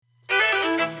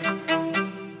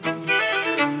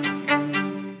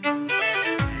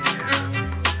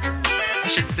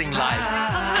should sing live.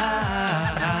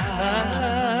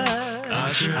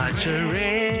 Archer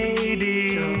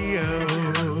Radio.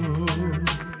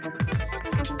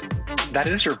 That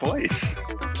is your voice.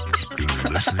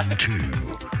 You're listening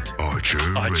to Archer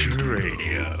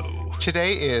Radio.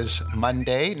 Today is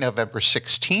Monday, November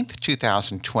 16th,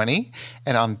 2020,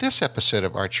 and on this episode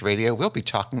of Archer Radio, we'll be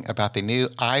talking about the new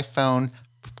iPhone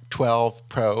 12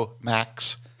 Pro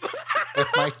Max with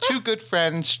my two good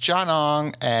friends, John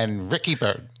Ong and Ricky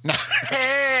Bird.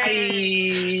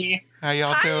 Hey! How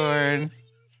y'all doing?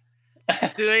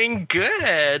 Doing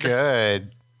good.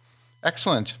 Good.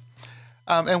 Excellent.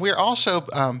 And we're also,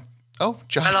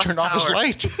 John turned off his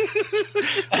light.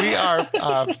 We are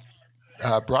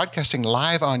broadcasting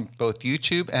live on both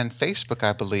YouTube and Facebook,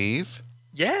 I believe.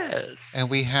 Yes. And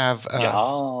we have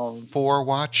 4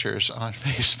 watchers on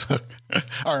Facebook.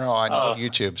 On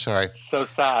YouTube, sorry. So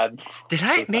sad. Did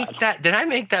I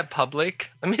make that public?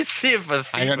 Let me see if the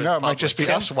feed I don't was know. It might public. just be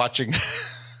us watching.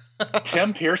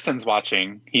 Tim Pearson's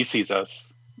watching. He sees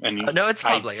us. And No, it's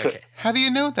public. Okay. How do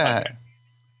you know that?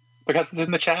 Because it's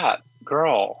in the chat.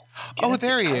 Girl. Oh,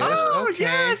 there he is. Oh, okay.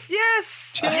 yes.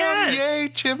 Tim, yes. yay,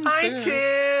 Tim's Hi, there.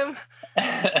 Tim.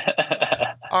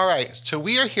 All right, so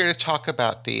we are here to talk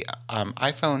about the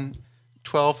iPhone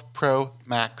 12 Pro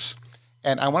Max.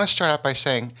 And I want to start out by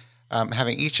saying,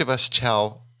 having each of us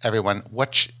tell everyone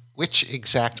which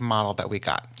exact model that we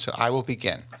got. So I will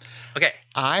begin. Okay.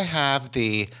 I have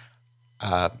the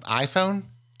iPhone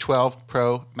 12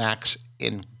 Pro Max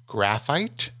in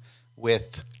graphite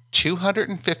with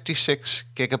 256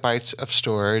 gigabytes of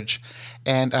storage,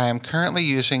 and I am currently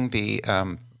using the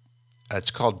it's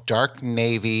called Dark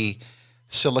Navy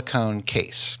silicone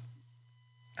case.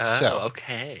 Oh, So,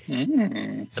 okay.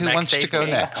 Who Max wants to go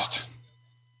Safety. next?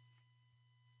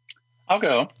 I'll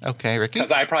go. Okay, Ricky.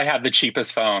 Because I probably have the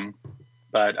cheapest phone.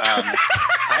 But I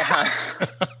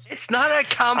have... It's not a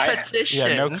competition.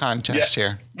 Yeah, no contest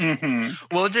here. Mhm.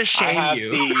 We'll just shame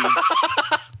you.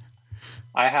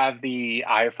 I have the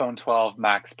iPhone 12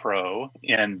 Max Pro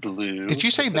in blue. Did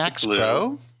you say Pacific Max blue.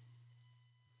 Pro?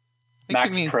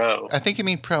 Max Pro. I think you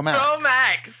mean Pro Max. Pro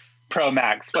Max. Pro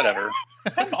Max, whatever.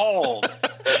 I'm old.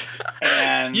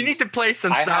 And You need to play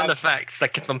some sound effects,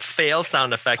 like some fail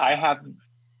sound effects. I have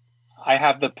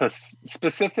the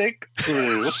specific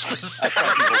blue. That's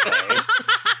what people say.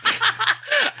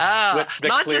 With the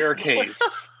not clear just-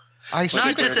 case. I see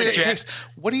Not the just a clear jet. case.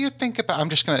 What do you think about? I'm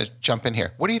just going to jump in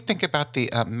here. What do you think about the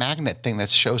magnet thing that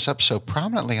shows up so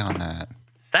prominently on that?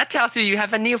 That tells you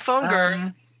have a new phone,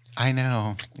 girl. I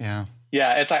know. Yeah.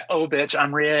 Yeah, it's like, oh, bitch,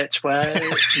 I'm rich. What?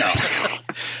 No.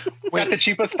 Got the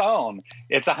cheapest phone.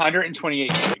 It's 128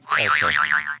 gigs. Okay.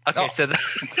 Okay, so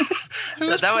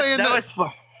Who's that playing that?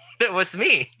 was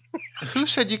me. Who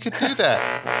said you could do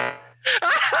that?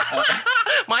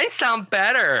 Mine sound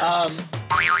better.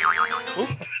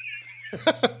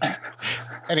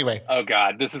 Anyway, Oh,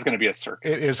 God, this is going to be a circus.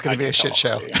 it is going to be a shit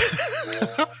show.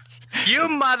 You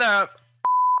mother.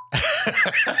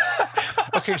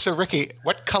 Okay, so Ricky,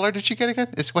 what color did you get again?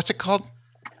 What's it called?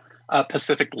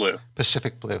 Pacific blue.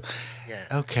 Pacific blue. Yeah.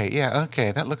 Okay, yeah,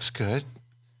 okay, that looks good.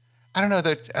 I don't know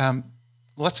that.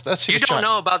 Let's see. You what don't John-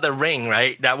 know about the ring,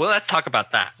 right? Let's talk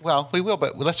about that. Well, we will,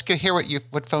 but let's hear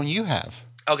what phone you have.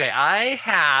 Okay, I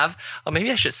have. Oh,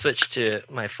 maybe I should switch to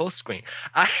my full screen.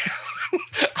 On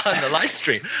the live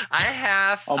stream, I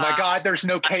have. Oh, my God, there's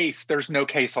no case. There's no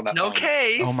case on that No phone.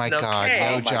 case. Oh my no God, case.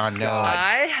 no, my John, no. God.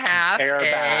 I have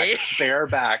Bear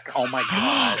back. Oh, my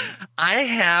God. I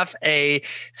have a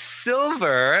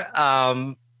silver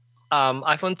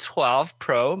iPhone 12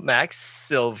 Pro Max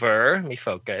silver. Let me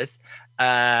focus.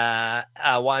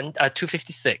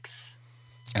 256.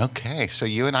 Okay, so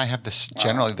you and I have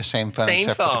generally the same phone Same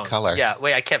except phone. for the color. Yeah.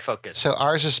 Wait, I can't focus. So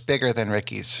ours is bigger than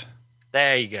Ricky's.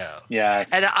 There you go.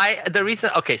 Yes. And the reason.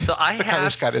 Okay, so I Look how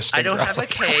this got his I don't finger have a up.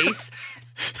 case.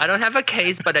 I don't have a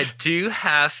case, but I do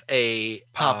have a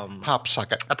Pop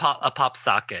socket. a pop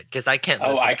socket because I can't.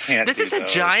 Oh, live I without- can't This do is a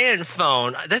those. giant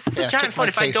phone. This is Yeah, a giant took phone. my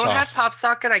If I case don't have off. pop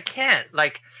socket, I can't.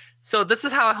 So this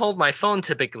is how I hold my phone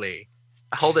typically.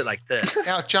 I hold it like this.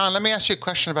 Now, John, let me ask you a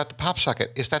question about the pop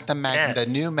socket. Is that the Yes.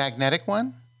 new magnetic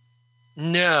one?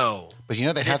 No. But you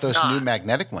know they have It's those not. new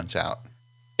magnetic ones out.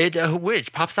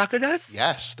 Which pop socket does?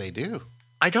 Yes, they do.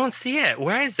 I don't see it.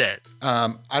 Where is it?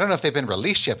 I don't know if they've been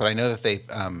released yet, but I know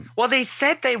that Well, they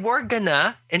said they were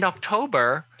gonna in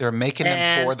October. they're making them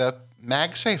And- for the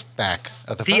MagSafe back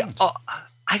of the The phones.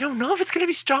 I don't know if it's gonna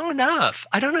be strong enough.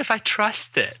 I don't know if I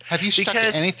trust it. Have you stuck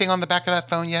because- anything on the back of that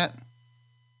phone yet?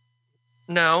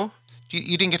 No.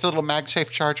 You didn't get the little MagSafe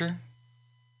charger?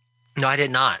 No, I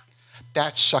did not.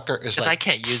 That sucker is Because I like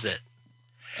can't use it.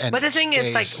 and But the thing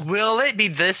is, like, stays. will it be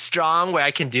this strong where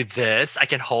I can do this? I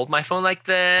can hold my phone like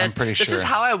this. I'm pretty This sure. is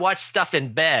how I watch stuff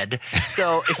in bed.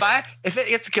 So if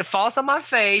it falls on my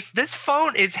face, this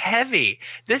phone is heavy.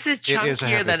 This is It is a chunkier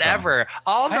heavy than phone. ever.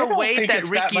 All I the don't weight think that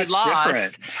it's that Ricky much lost.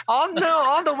 different.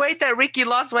 All the weight that Ricky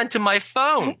lost went to my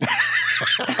phone.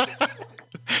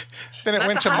 Then it That's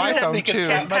went to how my I phone think it's too.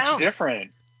 that much Pounds.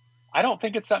 different. I don't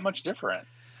think it's that much different.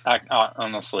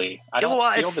 Honestly, I don't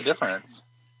Well, feel it's- the difference.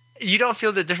 You don't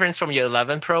feel the difference from your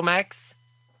 11 Pro Max?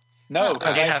 No,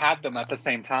 because You I have- had them at the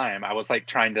same time. I was like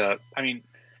trying to. I mean,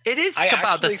 It is I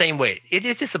about the actually- same weight. It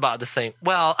is just about the same.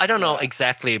 Well, I don't know Yeah.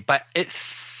 exactly, but it.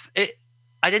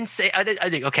 I didn't say. I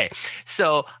think okay.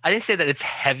 So I didn't say that it's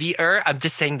heavier. I'm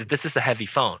just saying that this is a heavy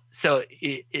phone. So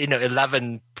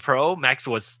 11 Pro Max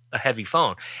was a heavy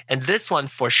phone, and this one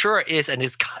for sure is, and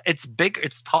it's big.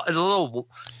 It's tall, a little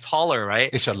taller,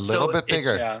 right? It's a little So bit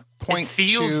bigger. yeah. It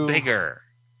feels 0.2. bigger.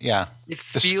 Yeah. It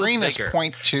The feels screen bigger. is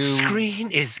 0.2.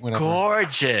 Screen is whatever.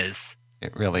 gorgeous.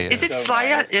 It really is. Is it So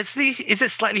slightly? nice. Is it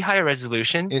slightly higher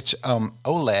resolution? It's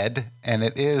OLED, and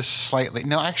it is slightly.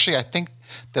 No, actually, I think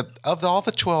of all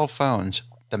the 12 phones,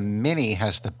 the Mini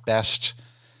has the best.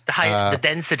 The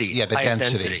density. Yeah, the highest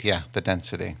density. Yeah, the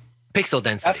density. Pixel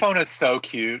density. That phone is so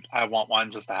cute. I want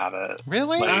one just to have it.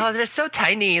 Really? Oh, they're so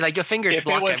tiny. Like your fingers If it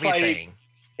block was, like, everything.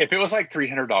 If it was like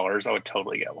 $300, I would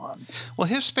totally get one. Well,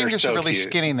 his They're fingers so are really cute.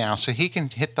 skinny now, so he can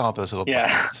hit all those little Yeah.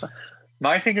 buttons.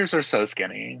 My fingers are so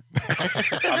skinny.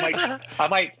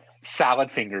 I'm like salad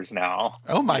fingers now.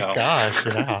 Oh my No. gosh!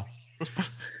 Yeah.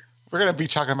 We're gonna be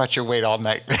talking about your weight all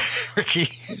night, Ricky.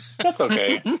 That's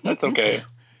okay. That's okay.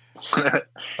 It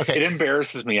Okay.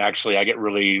 embarrasses me actually. I get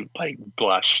really like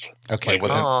blushed. Okay. Like,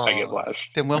 Well, then, Oh. I get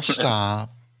blushed. then we'll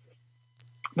stop.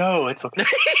 No, it's okay.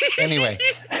 Anyway.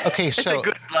 Okay. It's So a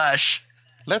good blush.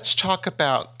 let's talk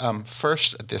about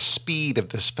first the speed of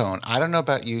this phone. I don't know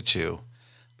about you two,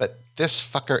 but this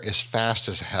fucker is fast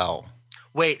as hell.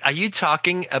 Wait, are you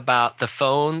talking about the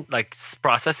phone like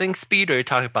processing speed, or are you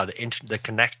talking about the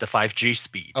 5G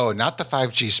speed? Oh, not the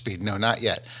 5G speed. No, not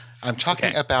yet. I'm talking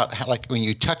Okay. about how, like when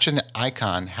you touch an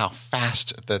icon, how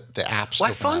fast the apps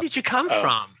What open phone up. did you come Oh.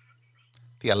 from?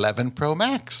 The 11 Pro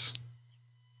Max.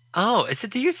 Oh, is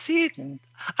it? Do you see it?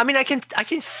 I mean, I can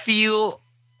feel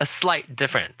a slight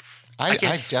difference. I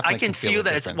can definitely can feel a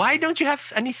that. difference. Why don't you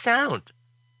have any sound?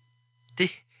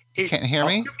 You can't hear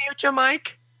me? Can you mute your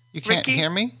mic? You can't Ricky? hear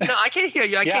me? No, I can't hear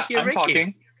you. I yeah, can't hear I'm Ricky.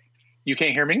 talking. You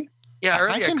can't hear me? Yeah, I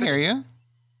earlier. can hear you.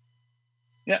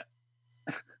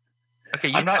 Okay,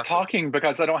 you I'm not talk. talking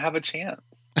because I don't have a chance.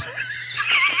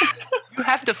 You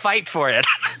have to fight for it.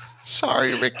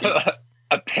 Sorry, Ricky.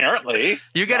 Apparently.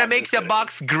 You gotta No, I'm make just the kidding.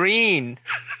 box green.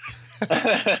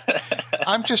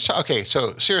 I'm just okay.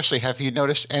 So seriously, have you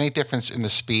noticed any difference in the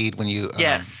speed when you?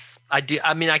 Yes, I do.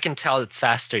 I mean, I can tell it's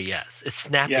faster. Yes, it's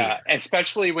snappy. Yeah,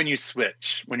 especially when you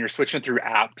switch. When you're switching through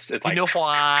apps, it's You like know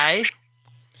why?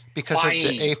 Because of the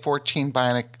Why? A14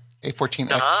 Bionic, A14X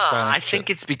Bionic I chip. think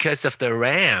it's because of the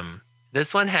RAM.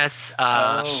 This one has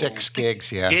Oh. 6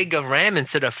 gigs. Yeah, gig of RAM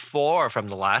instead of 4 from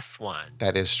the last one.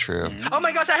 that is true. Oh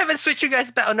my gosh, I haven't switched you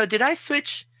guys back. Oh no, did I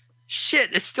switch?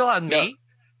 Shit, it's still on No. me.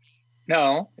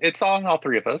 No, it's on all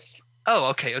three of us. Oh,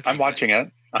 okay, okay. I'm watching it.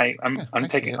 Yeah, I'm I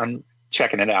see it. I'm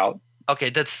checking it out. Okay,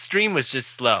 the stream was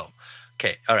just slow.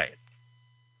 Okay, all right.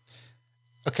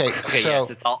 Okay, Okay, so yes,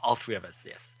 it's all 3 of us.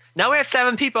 Yes. Now we have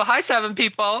 7 people. Hi, 7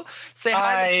 people. Say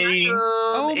hi. in the Hi. chat room.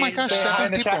 Oh my It's, gosh, Say 7 hi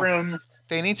in the chat people. room.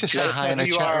 they need to say Yes, hi in the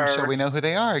you chat room so are. we know who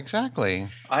they are. Exactly.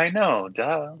 I know,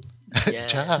 duh.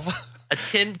 Yes. Duh.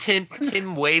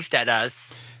 Tim waved at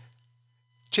us.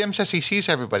 Tim says he sees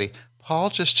everybody. Paul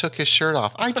just took his shirt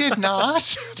off. I did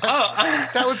not.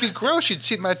 That would be gross. You'd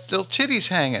see my little titties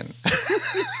hanging.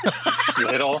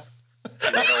 Little.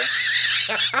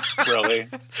 Really?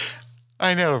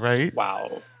 I know, right?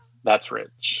 Wow. That's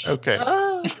rich. Okay.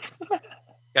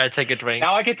 Gotta take a drink.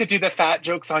 Now I get to do the fat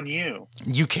jokes on you.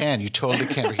 You can. You totally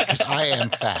can. Because I am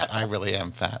fat. I really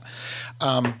am fat.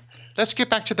 Let's get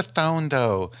back to the phone,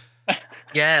 though.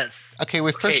 Yes. Okay,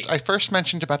 Okay. I first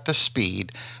mentioned about the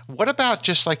speed. What about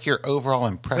just like your overall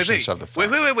impressions of the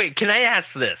phone? Wait. Can I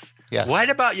ask this? Yes. What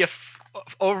about your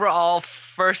overall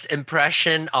first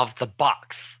impression of the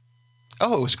box?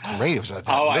 Oh, it was great. It was a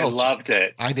Oh, I little. loved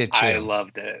it. I did too. I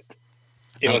loved it.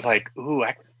 It was like, ooh,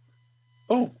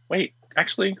 oh, wait,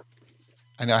 actually,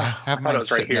 I know. I have thought mine it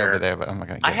was right sitting over here. there, but I'm not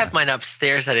going to. I have mine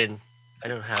upstairs. I don't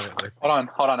have it with.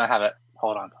 hold on, I have it.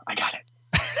 Hold on, I got it.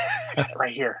 I got it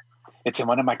right here. It's in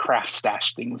one of my craft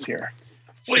stash things here.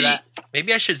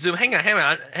 Maybe I should zoom. Hang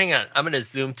on. I'm gonna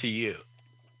zoom to you.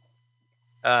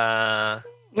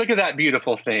 Look at that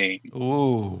beautiful thing.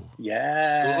 Ooh.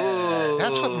 Yeah. Ooh.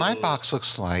 That's what my box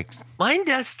looks like. Mine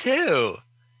does too.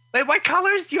 Wait, what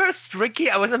color is yours, Ricky?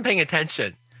 I wasn't paying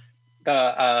attention.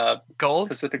 The Gold?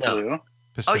 Pacific No. Blue. Oh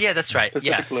Pacific. yeah, that's right.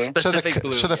 Pacific yeah, blue. Pacific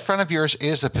blue. So the front of yours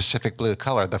is the Pacific blue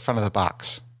color, the front of the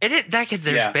box. It is that there's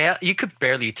Yeah. you could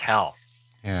barely tell.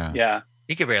 Yeah. Yeah.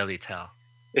 You could barely tell.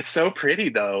 It's so pretty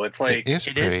though. It's like, It is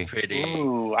It pretty. is pretty.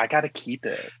 ooh, I gotta keep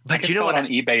it. But I could you know sell what it on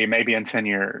eBay maybe in 10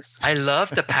 years. I love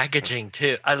the packaging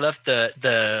too. I love the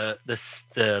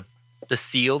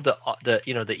seal, the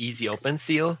the easy open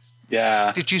seal.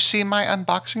 Yeah. Did you see my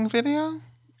unboxing video?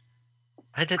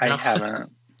 I did I not.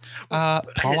 haven't.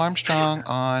 Paul Armstrong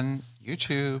on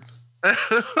YouTube.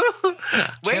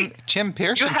 Wait, Tim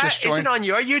Pearson just is joined. it on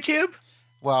your YouTube?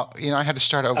 Well, I had to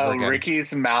start over Oh, again.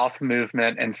 Ricky's mouth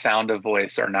movement and sound of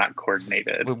voice are not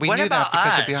coordinated. We What knew that about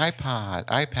because of the us? iPad.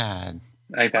 iPad.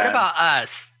 What about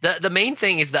us? The main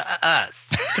thing is the us.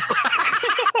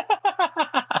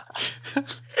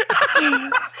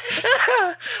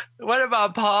 What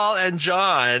about Paul and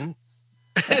John?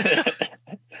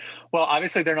 Well,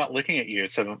 obviously they're not looking at you,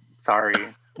 so sorry.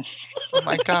 Oh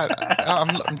my God,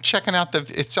 I'm checking out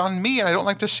it's on me, and I don't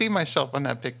like to see myself on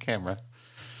that big camera.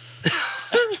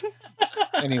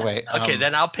 Anyway, Okay,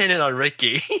 then I'll pin it on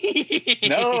Ricky.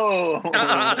 No.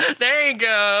 There you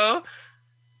go.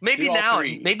 Maybe Do all now,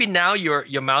 three.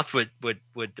 your mouth would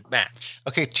match.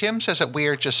 Okay, Tim says that we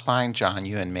are just fine, John,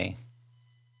 you and me.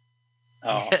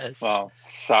 Oh, Yes. well,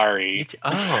 sorry.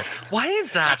 Oh, why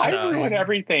is that? I though? ruin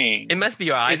everything. It must be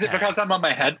your iPad. Is it because I'm on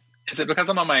my head? Is it because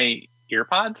I'm on my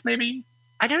earpods? Maybe.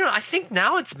 I don't know. I think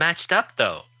now it's matched up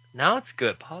though. Now it's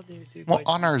good. Paul, do Well,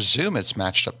 on our Zoom, it's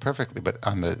matched up perfectly, but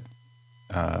on the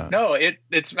No,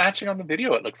 it's matching on the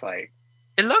video. It looks like.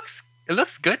 it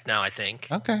looks good now. I think.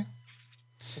 okay.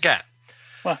 Okay.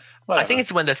 I Whatever. think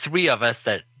it's when the three of us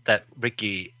that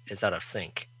Ricky is out of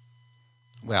sync.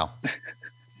 Well,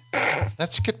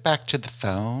 let's get back to the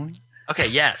phone. Okay.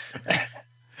 Yes.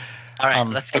 All right.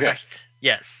 Let's get okay. back.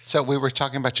 Yes. So we were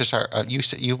talking about just our. You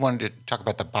said you wanted to talk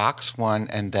about the box one,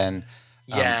 and then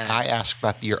Yes. I asked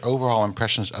about your overall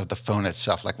impressions of the phone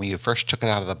itself. Like when you first took it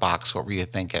out of the box, what were you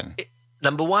thinking?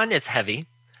 Number one, it's heavy.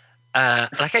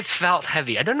 Like it felt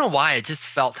heavy. I don't know why. It just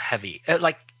felt heavy.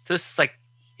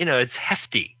 It's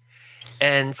hefty,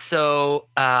 and so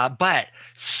but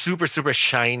super super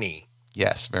shiny.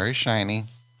 Yes, very shiny.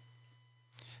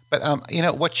 But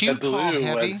what you the call blue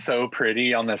heavy. was so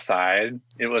pretty on the side.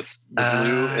 The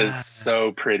blue is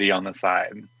so pretty on the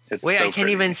side. It's Wait, so I can't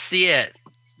pretty. even see it.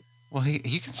 Well,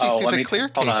 you can see Oh, through let the me- clear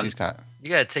hold case on. he's got. You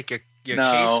gotta take your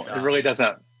No, case it off. really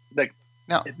doesn't.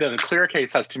 No. The clear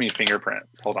case has too many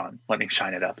fingerprints. Hold on, let me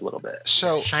shine it up a little bit.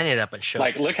 So, Shine it up and show.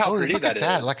 Like, it. look how pretty look that at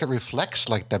that! is. Like it reflects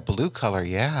like the blue color.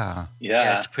 Yeah. Yeah,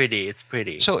 Yeah. it's pretty. It's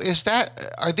pretty. So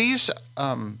are these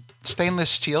stainless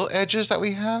steel edges that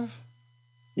we have?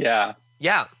 Yeah.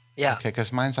 yeah. Okay,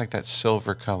 because mine's like that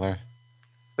silver color.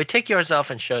 Wait, take yours off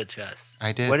and show it to us.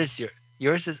 I did. What is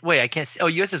yours? Is wait, I can't see. Oh,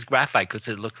 yours is graphite because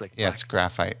it looks like Yeah, black. it's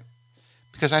graphite.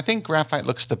 Because I think graphite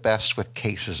looks the best with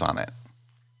cases on it.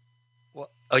 Well,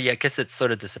 oh yeah, because it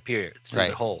sort of disappeared through Right.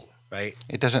 the hole, right?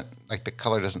 It doesn't, like the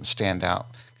color doesn't stand out.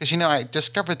 Because, I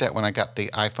discovered that when I got the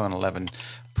iPhone 11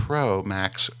 Pro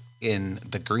Max in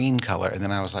the green color. And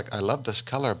then I was like, I love this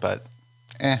color, but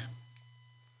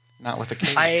not with the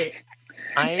case.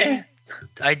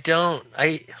 I don't.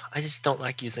 I just don't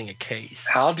like using a case.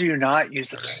 How do you not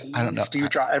use a case? I don't know. Do you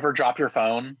ever drop your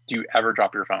phone? Do you ever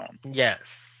drop your phone? Yes,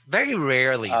 very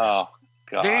rarely. Oh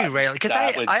God. Very rarely, because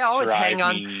That would I always drive hang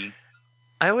on. me-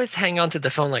 I always hang on to the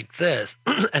phone like this.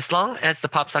 As long as the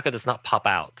pop socket does not pop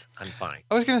out, I'm fine.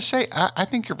 I was going to say, I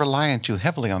think you're relying too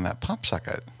heavily on that pop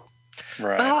socket.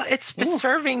 Right. Well, it's been Ooh.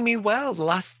 serving me well the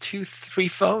last three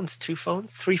phones.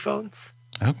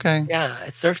 Okay. Yeah,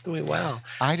 it served me well.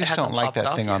 I just hasn't don't like popped that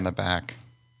off thing yet. on the back.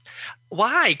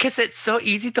 Why? Because it's so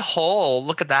easy to hold.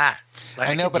 Look at that. Like,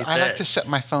 I know, could but do I like to this. set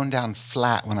my phone down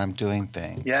flat when I'm doing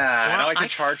things. Yeah, and Well, I like to I-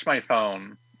 charge my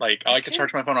phone. Like I like to Okay.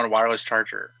 charge my phone on a wireless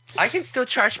charger. I can still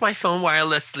charge my phone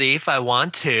wirelessly if I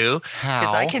want to. Because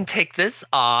How? I can take this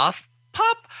off.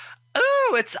 Pop.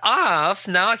 Oh, it's off.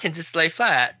 Now I can just lay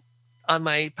flat on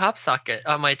my pop socket,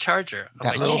 on my charger. On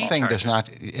That my little Qi thing does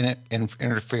charger. not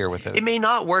interfere with it. It may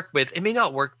not work with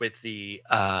the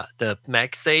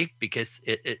MagSafe because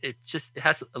it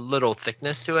has a little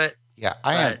thickness to it. Yeah,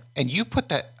 I am. But- And you put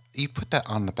that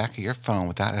on the back of your phone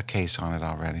without a case on it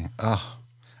already. Oh,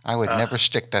 I would never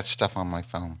stick that stuff on my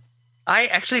phone. I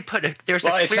actually there's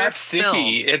Well, a it's clear not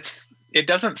sticky. film. It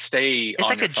doesn't stay. It's on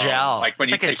like your a phone. gel. Like when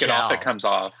It's you like a take it off, gel. it comes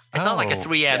off. It's not like a Oh,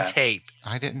 3M yeah. tape.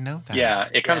 I didn't know that. Yeah,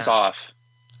 it comes Yeah. off.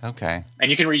 Okay.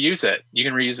 And you can reuse it. You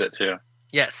can reuse it too.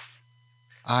 Yes.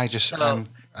 I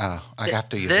have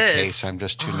to use a case. I'm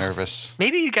just too nervous.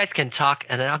 Maybe you guys can talk,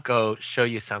 and then I'll go show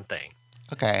you something.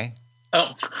 Okay.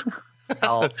 Oh.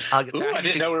 Ooh, I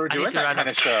didn't know we were doing that kind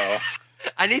of show.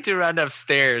 I need to run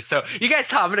upstairs. So you guys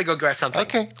talk. I'm going to go grab something.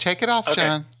 Okay. Take it off,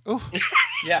 John. Ooh.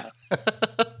 Yeah. Look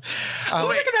at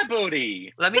that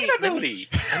booty. Let me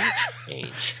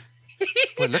change.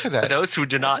 Boy, look at that. For those who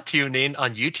do not tune in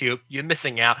on YouTube, you're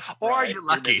missing out. Or you're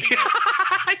lucky.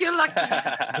 You're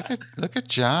lucky. Look at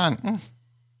John.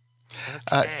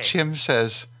 Okay. Tim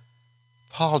says,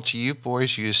 Paul, do you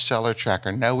boys use Seller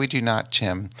Tracker? No, we do not,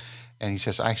 Tim. And he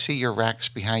says, I see your racks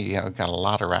behind you. Yeah, we've got a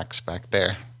lot of racks back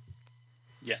there.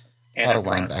 Yeah. A lot of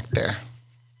wine back there.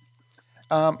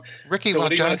 Ricky, so what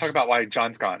do you want to talk about why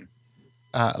John's gone?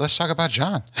 Let's talk about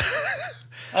John.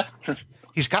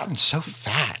 He's gotten so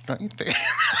fat, don't you think?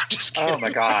 Just kidding. Oh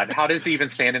my God. How does he even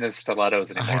stand in his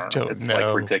stilettos anymore? I don't it's know.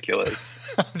 Like ridiculous.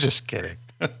 I'm just kidding.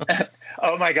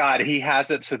 Oh my God. He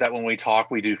has it so that when we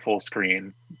talk, we do full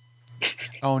screen.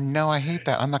 Oh no, I hate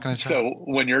that. I'm not going to talk. So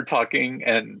when you're talking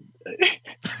and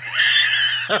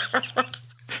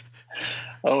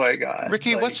oh my God.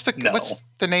 Ricky, what's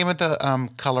the name of the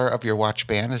color of your watch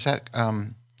band? Is that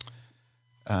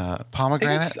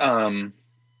pomegranate?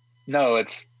 No,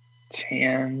 it's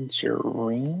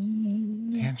tangerine.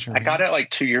 Tangerine. I got it like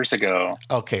 2 years ago.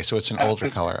 Okay, so it's an older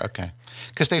color. Okay,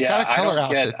 because they've got a color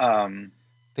out that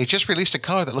they just released a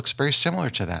color that looks very similar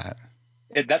to that.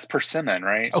 That's persimmon,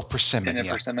 right? Oh, persimmon. Isn't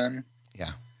it persimmon?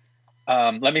 Yeah.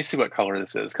 Let me see what color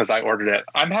this is because I ordered it.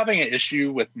 I'm having an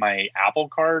issue with my Apple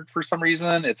Card for some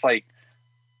reason. It's like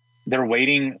they're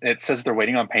waiting. It says they're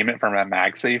waiting on payment for my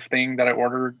MagSafe thing that I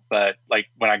ordered, but like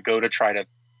when I go to try to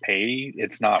pay,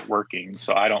 it's not working.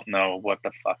 So I don't know what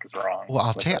the fuck is wrong. Well,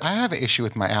 I'll tell you, I have an issue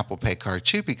with my Apple Pay card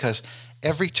too because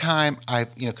every time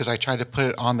because I tried to put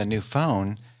it on the new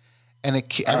phone, and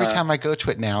every time I go to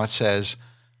it now, it says,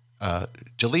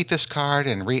 delete this card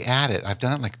and re-add it. I've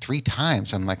done it like 3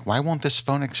 times. I'm like, why won't this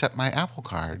phone accept my Apple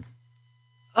Card?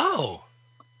 Oh.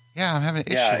 Yeah, I'm having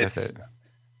an issue with it.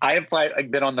 I've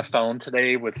been on the phone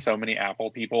today with so many Apple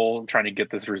people trying to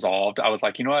get this resolved. I was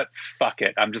like, you know what? Fuck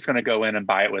it. I'm just going to go in and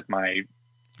buy it with my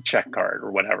check card or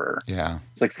whatever. Yeah.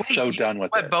 It's like so done with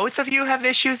it. Both of you have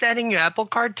issues adding your Apple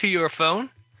Card to your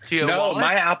phone? To your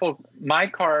wallet? My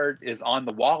card is on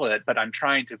the wallet, but I'm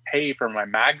trying to pay for my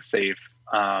MagSafe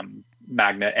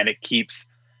magnet and it keeps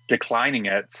declining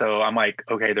it. So I'm like,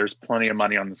 okay, there's plenty of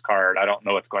money on this card. I don't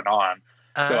know what's going on.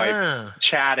 So I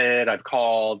chatted, I've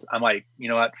called. I'm like, you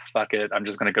know what? Fuck it. I'm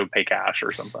just going to go pay cash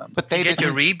or something. But they get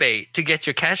your rebate, to get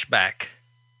your cash back.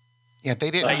 Yeah, they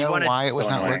didn't know why it was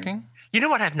not working. You know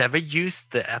what? I've never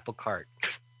used the Apple Card.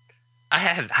 I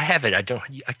have it. I don't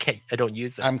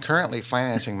use it. I'm currently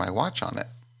financing my watch on it.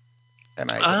 And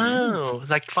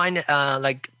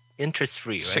like interest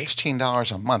free, right?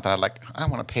 $16 a month. I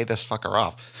want to pay this fucker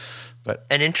off. But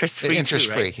interest free. Interest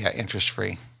free, right? Yeah, interest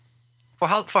free. For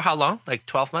how long? Like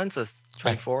 12 months or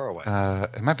 24 or what?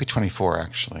 It might be 24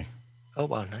 actually. Oh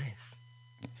wow, nice.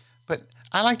 But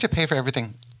I like to pay for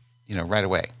everything, right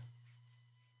away.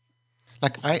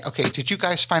 Did you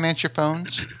guys finance your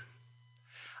phones?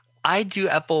 I do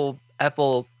Apple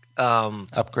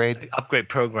upgrade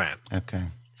program. Okay.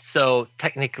 So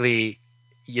technically,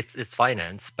 it's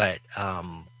finance, but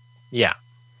yeah.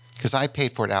 Because I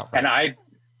paid for it outright. And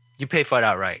you paid for it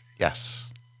outright. Yes.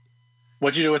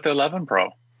 What'd you do with the 11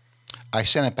 Pro? I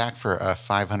sent it back for a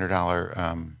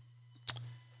 $500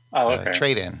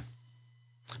 trade-in.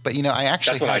 But I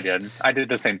actually that's what I did. I did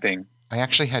the same thing. I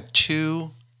actually had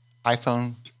 2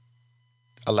 iPhone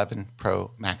 11 Pro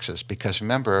Maxes because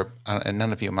remember, and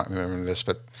none of you might remember this,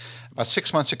 but about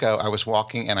 6 months ago, I was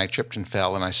walking and I tripped and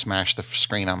fell and I smashed the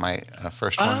screen on my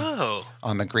first one,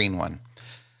 on the green one.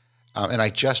 And I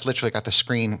just literally got the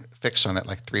screen fixed on it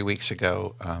like 3 weeks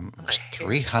ago. It was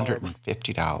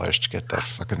 $350 to get that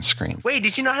fucking screen. Wait,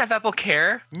 did you not have Apple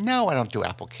Care? No, I don't do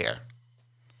Apple Care.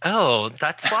 Oh,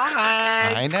 that's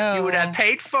why. I know. You would have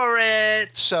paid for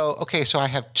it. So I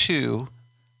have 2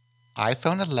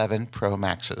 iPhone 11 Pro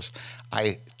Maxes.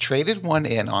 I traded one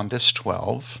in on this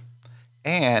 12,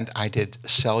 and I did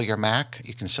sell your Mac.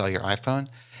 You can sell your iPhone.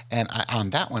 And on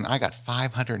that one, I got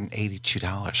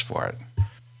 $582 for it.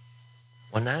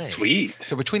 Well, nice. Sweet.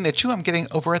 So between the 2, I'm getting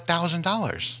over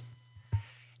 $1,000.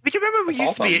 But you remember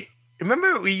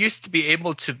we used to be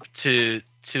able to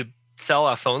sell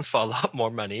our phones for a lot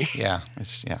more money. Yeah,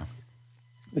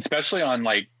 especially on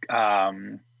like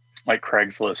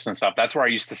Craigslist and stuff. That's where I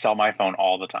used to sell my phone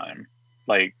all the time.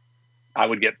 Like I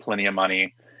would get plenty of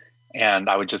money, and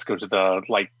I would just go to the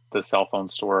the cell phone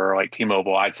store, like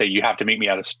T-Mobile, I'd say you have to meet me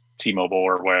at a T-Mobile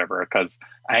or whatever, because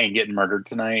I ain't getting murdered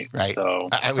tonight. Right. So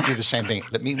I would do the same thing.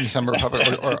 Meet me somewhere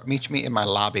public, or meet me in my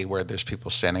lobby where there's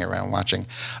people standing around watching.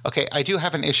 Okay, I do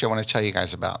have an issue I want to tell you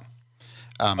guys about.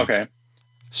 okay.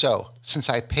 So, since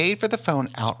I paid for the phone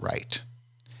outright,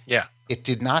 Yeah. it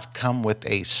did not come with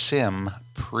a SIM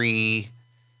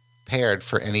prepared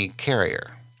for any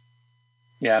carrier.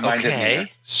 Yeah, mine didn't Okay. either.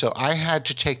 So I had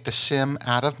to take the SIM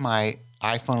out of my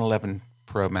iPhone 11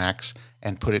 Pro Max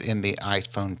and put it in the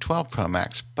iPhone 12 Pro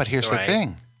Max. But here's Right. the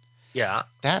thing. Yeah.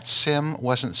 That SIM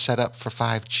wasn't set up for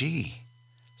 5G.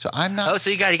 So I'm not Oh, so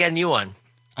you got to get a new one.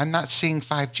 I'm not seeing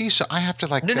 5G, so I have to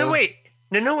No, go. wait.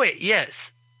 No, wait.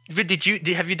 Yes. But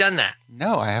have you done that?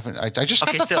 No, I haven't. I just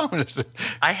Okay, got the so phone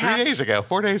I have- 3 days ago,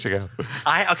 4 days ago.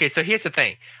 Okay, so here's the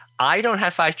thing. I don't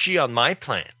have 5G on my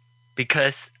plan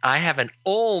because I have an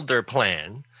older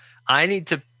plan. I need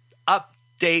to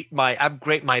upgrade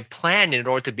my plan in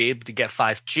order to be able to get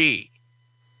 5G,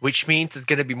 which means it's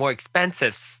going to be more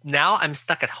expensive. Now I'm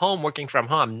stuck at home working from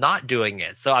home. I'm not doing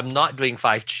it. So I'm not doing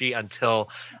 5G until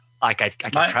I can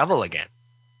travel again.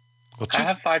 Well, I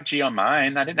have 5G on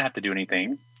mine. I didn't have to do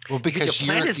anything. Because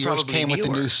your plan is yours probably came with the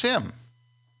newer. new SIM.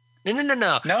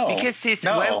 No. No, Because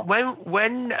no.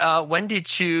 when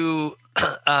did you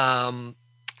when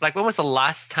was the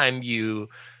last time you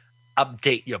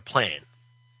update your plan?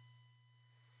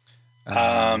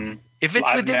 If it's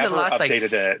I've within the never last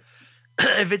updated it.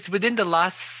 if it's within the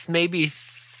last maybe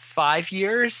 5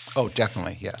 years, Oh,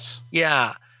 definitely, yes.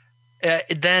 yeah,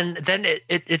 then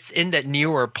it's in that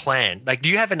newer plan. Like, do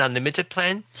you have an unlimited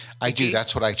plan? I do.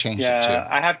 That's what I changed it Yeah,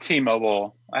 to. I have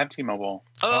T-Mobile. I I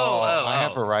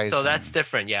have Verizon. So that's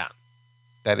different. Yeah.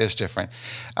 That is different.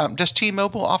 Does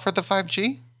T-Mobile offer the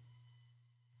 5G?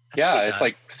 Yeah, it it's does.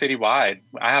 like citywide.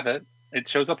 I have it. It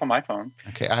shows up on my phone.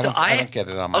 Okay, I So don't get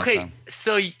it on my Okay, phone.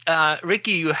 so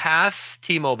Ricky, you have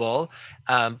T-Mobile.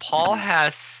 Paul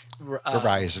has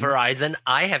Verizon.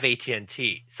 I have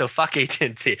AT&T. So fuck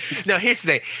AT&T. No, here's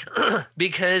the thing,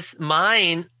 because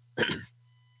mine,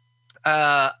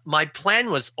 my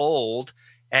plan was old,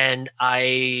 and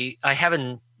I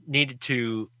haven't needed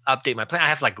to update my plan. I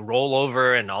have like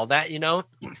rollover and all that,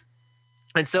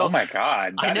 And so Oh my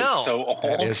God, I that is know. so old.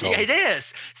 That is old. it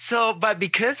is. So, but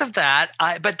because of that,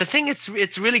 but the thing, it's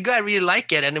really good. I really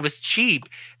like it, and it was cheap.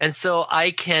 And so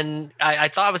I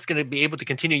thought I was going to be able to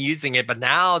continue using it, but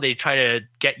now they try to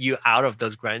get you out of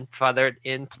those grandfathered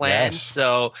in plans. Yes.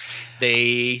 So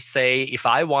they say if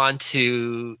I want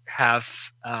to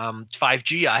have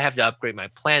 5G, I have to upgrade my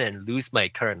plan and lose my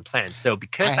current plan. So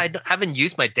because I haven't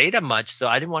used my data much, so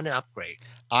I didn't want to upgrade.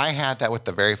 I had that with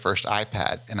the very first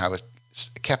iPad, and I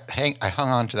hung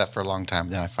on to that for a long time.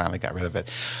 Then I finally got rid of it.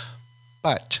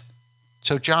 But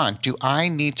so, John, do I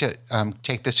need to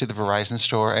take this to the Verizon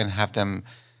store and have them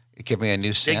give me a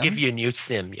new SIM? They give you a new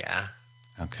SIM, yeah.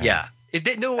 Okay. Yeah.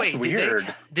 That's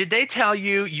weird. Did they tell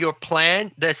you your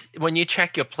plan? When you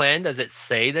check your plan, does it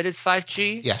say that it's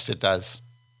 5G? Yes, it does.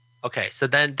 Okay, so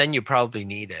then you probably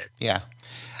need it. Yeah.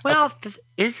 Well,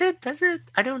 is it? Does it?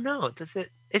 I don't know. Does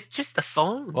it? It's just the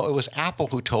phone. Well, it was Apple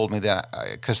who told me that,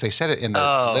 because they said it in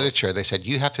the literature. They said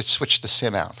you have to switch the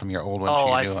SIM out from your old one to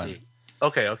your new one.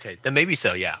 Okay. Then maybe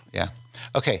so, yeah. Yeah.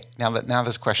 Okay. Now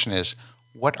this question is,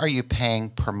 what are you paying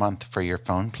per month for your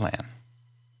phone plan?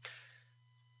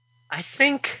 I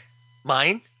think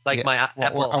mine, my Apple I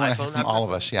want to hear iPhone. from all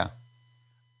of us. Yeah.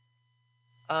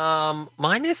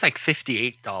 Mine is like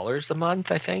 $58 a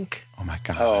month, I think. Oh my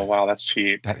God. Oh wow, that's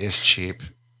cheap. That is cheap.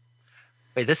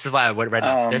 Wait, this is why I went right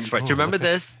upstairs for it. Do you remember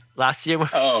this last year?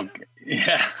 Oh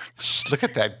yeah. Look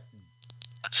at that.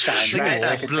 Shine Look at bright that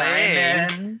like a bling.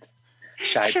 diamond.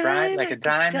 Shine bright like a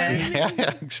diamond.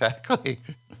 Yeah, exactly.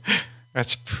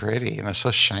 That's pretty, and it's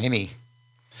so shiny.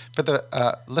 For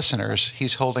the listeners,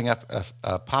 he's holding up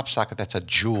a pop socket that's a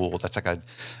jewel. That's like a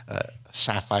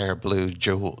sapphire blue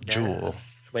jewel.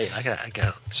 Wait, I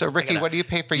got. So, Ricky, what do you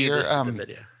pay for your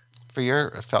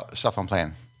cell phone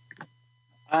plan?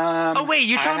 Oh wait,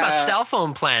 you're talking about cell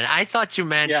phone plan. I thought you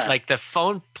meant like the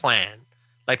phone plan,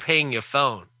 like paying your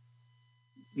phone.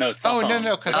 No, cell phone.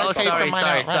 No, because I paid for mine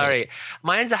outright. Sorry.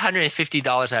 Mine's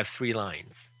 $150. I have 3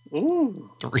 lines. Ooh.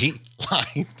 3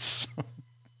 lines.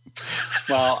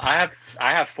 Well, I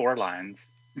have 4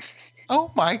 lines.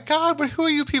 Oh my God! But who are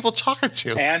you people talking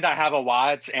to? And I have a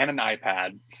watch and an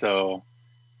iPad. So,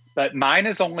 but mine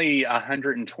is only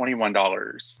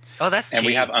 $121. Oh, that's cheap. And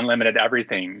we have unlimited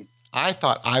everything. I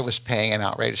thought I was paying an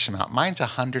outrageous amount. Mine's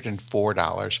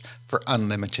 $104 for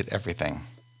unlimited everything.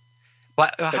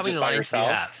 What? How many just by lines do you yourself?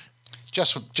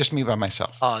 have? Just me by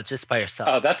myself. Oh, just by yourself.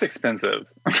 Oh, that's expensive.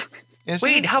 Is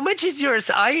Wait, it? how much is yours?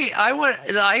 I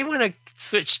want to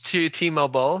switch to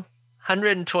T-Mobile.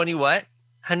 120 what?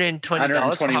 $120 for how many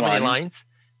 121. lines?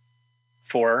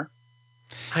 4.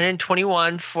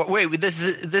 121 for wait, this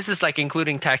is like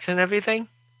including tax and everything?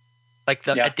 Like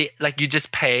Yeah. like you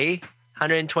just pay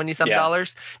 120 some Yeah.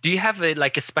 dollars? Do you have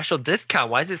like a special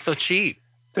discount? Why is it so cheap?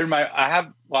 Through I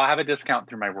have a discount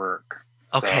through my work.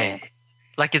 So, Okay.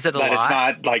 Like is it a but lot? it's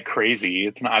not like crazy.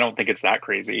 It's not. I don't think it's that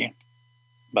crazy.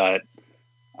 But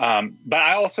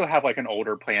I also have like an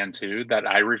older plan too that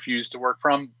I refuse to work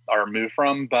from or move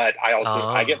from. But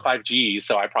I get 5G,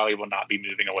 so I probably will not be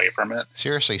moving away from it.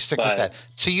 Seriously, stick with that.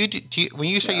 So you do you, when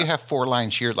you say you have 4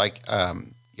 lines, you're like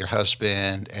your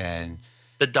husband and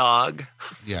the dog.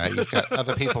 yeah, you've got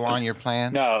other people on your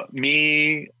plan. No,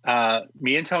 me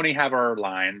and Tony have our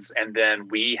lines, and then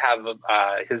we have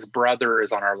his brother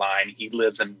is on our line. He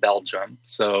lives in Belgium,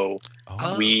 so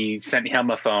Oh. we sent him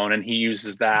a phone, and he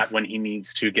uses that when he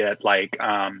needs to get like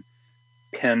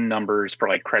PIN numbers for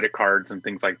like credit cards and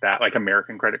things like that, like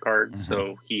American credit cards.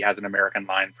 So he has an American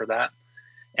line for that.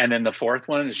 And then the 4th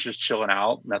one is just chilling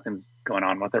out. Nothing's going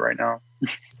on with it right now.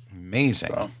 Amazing.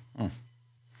 So,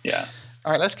 yeah.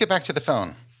 All right, let's get back to the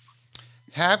phone.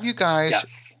 Have you guys?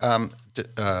 Yes.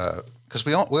 Because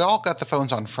we all got the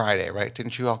phones on Friday, right?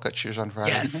 Didn't you all get yours on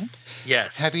Friday? Yes.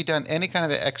 Yes. Have you done any kind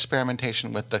of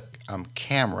experimentation with the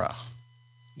camera?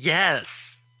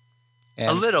 Yes. And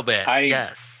A little bit.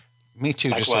 Yes. Me too,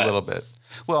 Like just what? a little bit.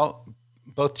 Well,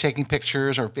 both taking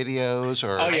pictures or videos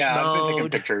or. Oh yeah, I've been taking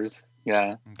mode. pictures.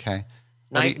 Yeah. Okay.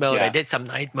 Night mode. yeah. I did some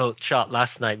night mode shot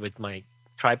last night with my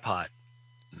tripod.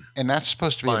 And that's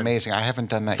supposed to be Fun. amazing. I haven't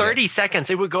done that 30 yet. seconds.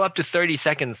 It would go up to 30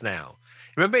 seconds now.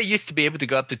 Remember, it used to be able to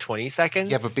go up to 20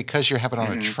 seconds? Yeah, but because you have it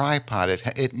on a tripod,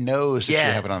 it knows that you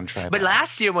have it on a tripod. But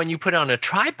last year, when you put it on a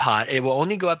tripod, it will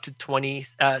only go up to 20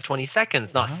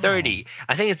 seconds, not 30.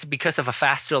 I think it's because of a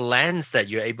faster lens that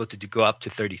you're able to go up to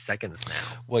 30 seconds now.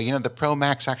 Well, the Pro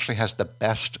Max actually has the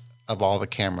best of all the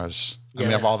cameras. I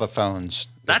mean, of Yeah. all the phones.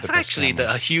 they have That's the best actually a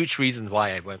cameras. huge reason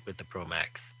why I went with the Pro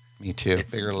Max. Me too.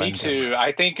 It's- Bigger Me lenses. too.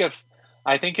 I think if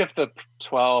the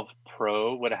 12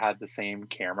 Pro would have had the same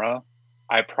camera,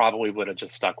 I probably would have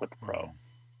just stuck with the Pro.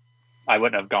 I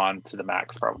wouldn't have gone to the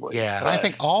Max probably. Yeah. But I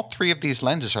think all 3 of these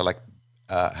lenses are like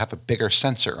have a bigger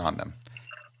sensor on them.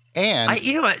 And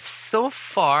you know what? So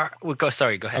far, go I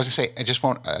ahead. was going to say, I just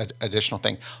want an additional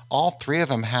thing. All 3 of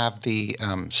them have the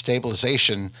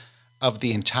stabilization of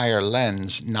the entire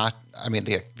lens,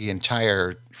 the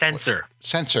entire Sensor.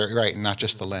 sensor, right, and not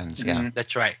just the lens. Yeah.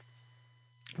 That's right.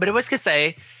 But I was going to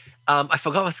say, I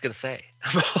forgot what I was going to say.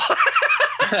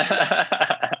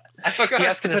 I forgot He what I has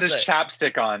was to going put to his say.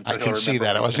 chapstick on. So I he'll can see remember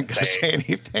that. I what wasn't he's going to say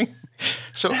anything.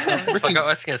 So, I Ricky, forgot what I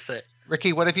was going to say.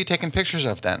 Ricky, what have you taken pictures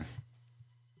of then?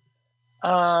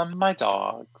 My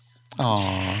dogs.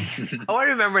 Oh, Oh, I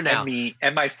remember now. And me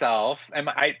and myself. And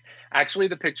I actually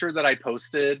the picture that I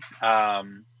posted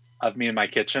of me in my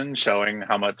kitchen showing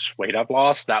how much weight I've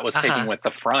lost, that was taken with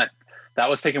the front. That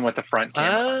was taken with the front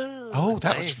camera. oh,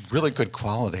 that nice. was really good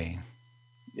quality.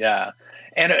 Yeah.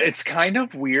 And it's kind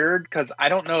of weird because I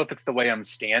don't know if it's the way I'm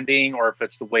standing or if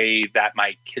it's the way that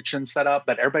my kitchen's set up,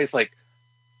 but everybody's like,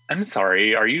 I'm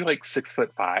sorry, are you like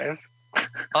 6'5"?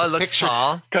 Oh, it looks Picture-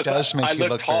 tall. Because Does make I you look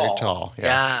look tall. very tall. Yes.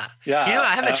 Yeah. Yeah. You know,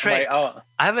 I have a And I'm trick. like, oh,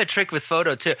 I have a trick with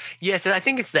photo too. Yes, and I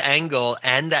think it's the angle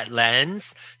and that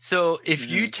lens. So if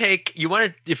you if you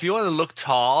want to look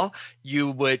tall, you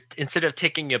would, instead of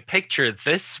taking your picture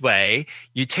this way,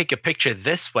 you take a picture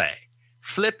this way.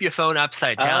 Flip your phone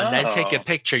upside down, then take a Oh.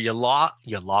 picture. Your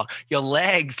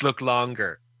legs look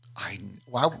longer.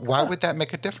 Why would that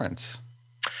make a difference?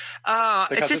 It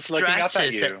because just it's looking up at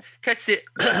stretches it. you. Because it,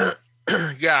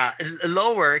 yeah,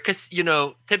 lower. Because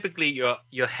typically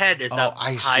your head is up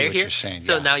I see higher what here. you're saying.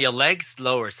 So yeah. now your legs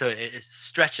lower, so it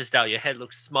stretches down. Your head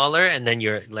looks smaller, and then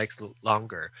your legs look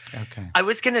longer. Okay. I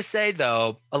was gonna say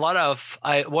though,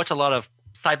 I watch a lot of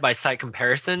side by side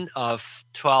comparison of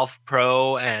 12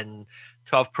 Pro and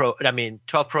 12 Pro and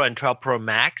 12 Pro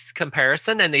Max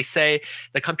comparison, and they say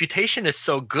the computation is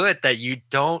so good that you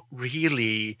don't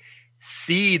really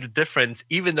see the difference,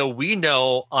 even though we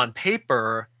know on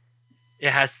paper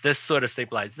it has this sort of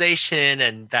stabilization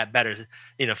and that better,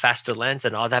 faster lens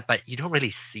and all that, but you don't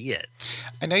really see it.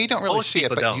 I know you don't really Most see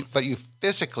it, people but don't. you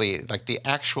physically, like the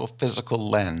actual physical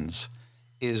lens,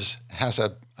 has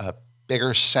a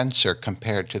bigger sensor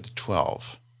compared to the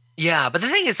 12. Yeah, but the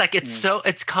thing is, like, Hmm. it's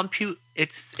mathematical,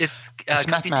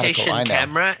 computation I know.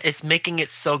 camera is making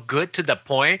it so good to the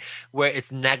point where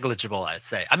it's negligible, I'd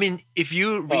say. I mean, if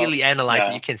you really analyze it,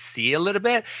 yeah. you can see a little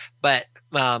bit, but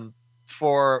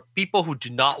for people who do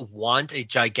not want a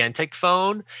gigantic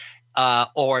phone,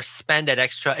 or spend that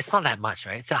extra. It's not that much,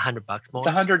 right? It's $100 more. It's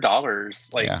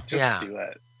 $100. Like, Yeah. just Yeah. do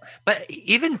it. But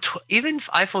even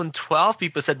iPhone 12,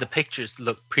 people said the pictures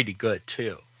look pretty good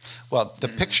too. Well, the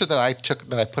picture that I took,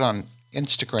 that I put on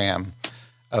Instagram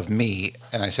of me,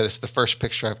 and I said it's the first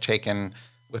picture I've taken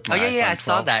with my iPhone 12. I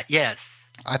saw that. Yes.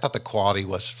 I thought the quality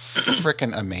was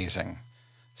freaking amazing.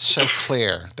 So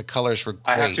clear. The colors were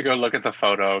great. I have to go look at the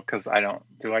photo because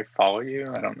do I follow you?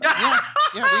 I don't know.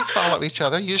 Yeah, we follow each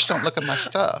other. You just don't look at my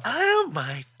stuff. Oh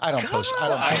my! I don't post. I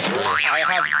don't I post very.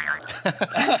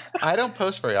 have. I don't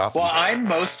post very often. Well, I'm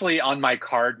mostly on my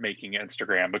card making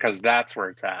Instagram because that's where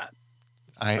it's at.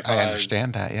 I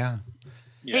understand that. Yeah.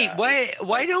 Hey, Yeah,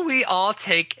 why don't we all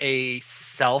take a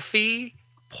selfie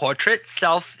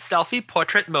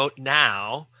portrait mode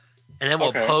now, and then we'll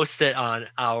Okay. post it on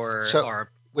our So, or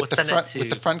With we'll the send front, it to with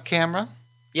the front camera.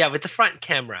 with the front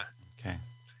camera. Okay.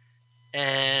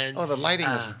 And Oh, the lighting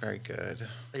isn't very good.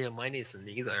 yeah, mine isn't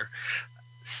either.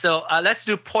 So let's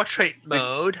do portrait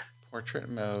mode. Portrait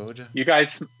mode. You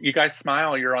guys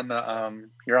smile. You're on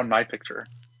my picture,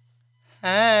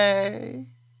 Hey.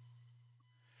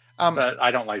 but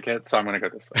I don't like it, so I'm going to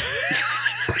go this way.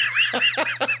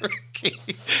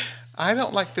 Ricky, I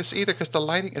don't like this either because the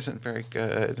lighting isn't very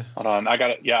good. Hold on, I got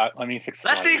it. Yeah, let me fix. the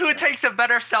Let's see lighting. who takes a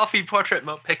better selfie portrait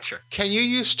mode picture. Can you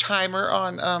use timer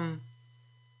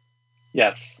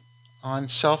Yes. on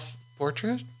self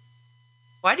portrait?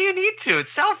 Why do you need to?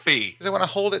 It's selfie. Because I want to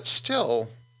hold it still.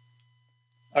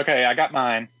 Okay, I got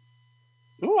mine.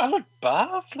 Ooh, I look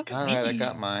buff. Look at All me. right, I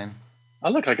got mine. I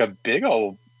look like a big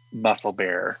old muscle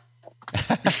bear.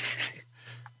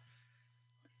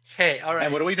 Okay, all right.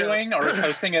 And what are we so doing? Are we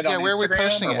posting it Yeah, on where are we Instagram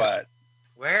posting or it?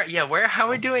 what? How are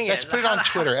we doing Let's it? put it on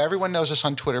Twitter. Everyone knows us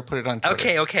on Twitter. Put it on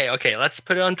Twitter. Okay. Let's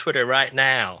put it on Twitter right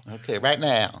now. Okay, right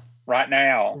now. Right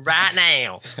now. Right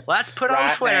now. Let's put it on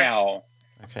Right Twitter. now.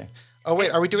 Okay. Oh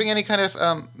wait, are we doing any kind of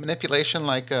manipulation,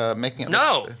 like making it?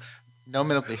 No. No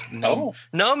manipulation. No. Oh,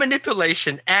 No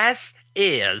manipulation. As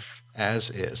is. As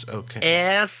is. Okay.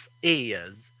 As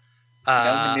is. no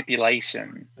manipulation.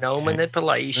 manipulation. No Okay.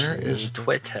 manipulation. Where is the-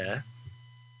 Twitter.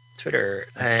 Okay.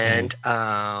 And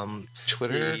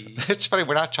Twitter. see. It's funny.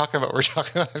 We're not talking about what we're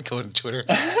talking about. Going to Twitter.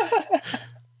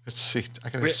 Let's see. I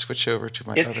gotta switch over to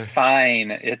my It's other.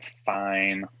 fine. It's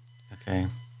fine. Okay.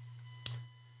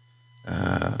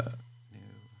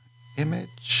 New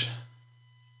image.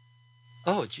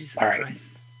 Oh Jesus All right.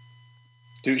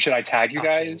 Christ. Should I tag you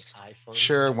guys? iPhone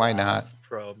Sure, why 12 not?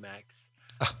 Pro Max.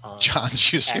 on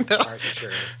John's using at that.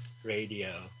 Archer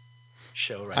Radio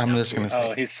show right I'm now. just gonna say.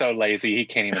 Oh, he's so lazy. He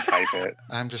can't even type it.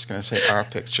 I'm just gonna say our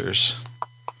pictures,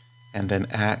 and then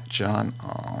at John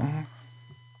Ong,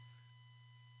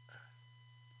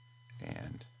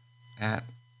 and at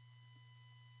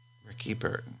Ricky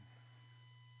Burton.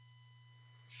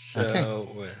 Okay. Show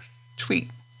with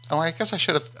Tweet. Oh, I guess I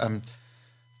should have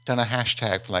done a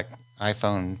hashtag for like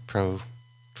iPhone Pro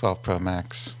 12 Pro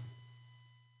Max.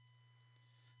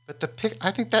 But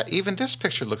I think that even this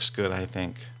picture looks good. I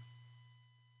think.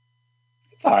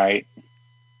 It's all right.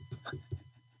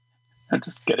 I'm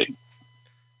just kidding.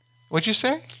 What'd you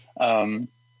say?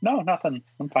 No, nothing.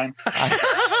 I'm fine.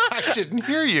 I didn't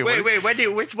hear you. wait, what What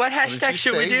did hashtag you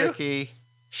should we say, do? Ricky?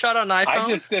 Shot on iPhone? I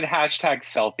just did hashtag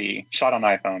selfie. Shot on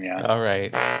iPhone, yeah. All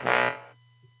right.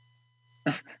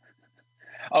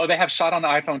 Oh, they have shot on the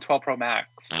iPhone 12 Pro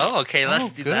Max. Oh, okay,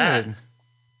 let's do that.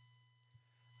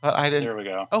 Well, I didn't. There we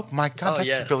go. Oh my God, Oh, that's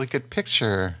yeah. a really good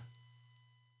picture.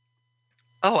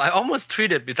 Oh, I almost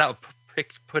tweeted without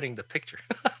putting the picture.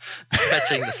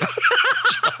 Fetching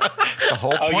the The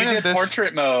whole Oh, you point of did this.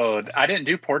 portrait mode. I didn't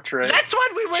do portrait. That's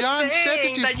what we were John saying. said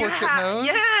to do that you portrait mode.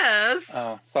 Yes.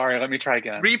 Oh, sorry. Let me try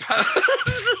again. Repost.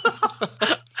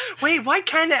 Wait, why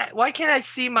can't I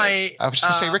see my? I was just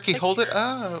gonna say, Ricky, picture? hold it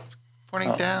up, pointing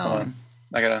Oh, hold down.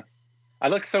 on. I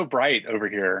look so bright over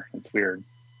here. It's weird.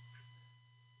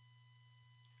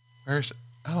 Where's?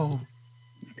 Oh,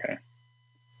 Okay.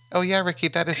 oh yeah, Ricky,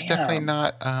 that is Damn. definitely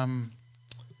not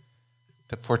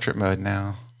the portrait mode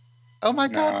now. Oh my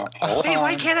God! No, hold Wait,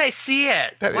 why on. can't I see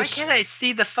it? That Why is- can't I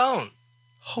see the phone?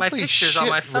 Holy picture's shit, on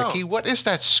my phone. Ricky! What is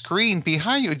that screen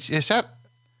behind you? Is that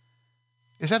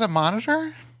a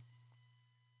monitor?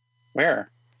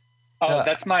 Where? Oh, The-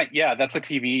 that's that's a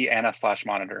TV and a slash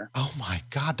monitor. Oh my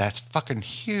God, that's fucking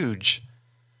huge.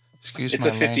 Excuse It's my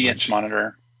a 50-inch language.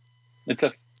 monitor.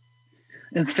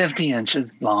 It's 50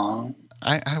 inches long.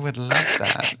 I would love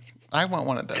that. I want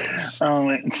one of those. Oh,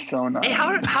 it's so nice. Hey,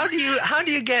 how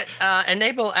do you get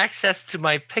enable access to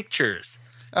my pictures?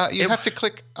 You It- have to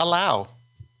click allow.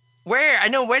 Where? I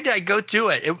know. Where did I go to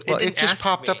it? Well, it didn't just ask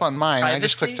popped me. up on mine. I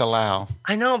just clicked Privacy? allow.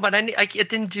 I know, but it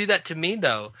didn't do that to me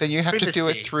though. Then you have to do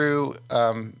it Privacy. through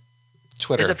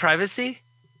Twitter. Is it privacy?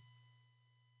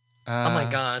 Oh my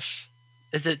Uh, gosh.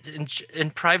 Is it in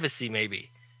privacy maybe?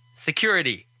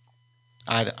 Security,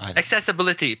 I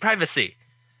accessibility, privacy,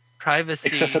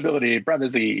 Accessibility,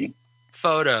 privacy.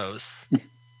 photos,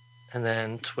 and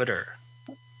then Twitter.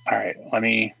 All right, let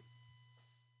me.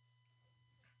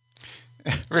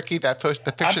 Ricky, the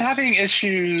picture.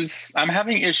 I'm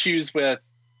having issues with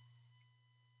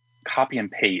copy and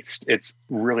paste. It's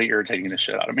really irritating the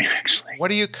shit out of me, actually.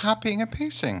 What are you copying and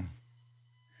pasting?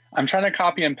 I'm trying to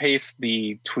copy and paste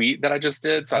the tweet that I just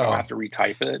did, so I don't have to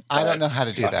retype it. I don't know how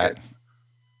to do fuck that. it.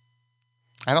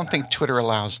 I don't think Twitter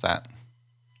allows that.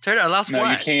 Twitter allows No,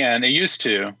 what? you can. It used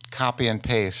to. Copy and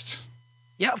paste.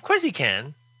 Yeah, of course you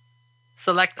can.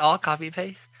 Select all, copy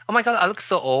paste. Oh my god, I look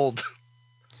so old.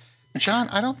 John,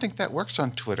 I don't think that works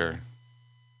on Twitter.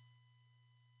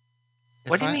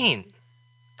 What do If you I mean?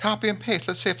 Copy and paste.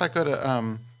 Let's say if I go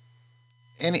to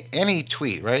any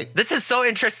tweet, right? This is so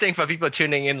interesting for people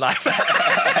tuning in live.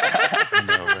 I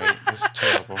know, right? It's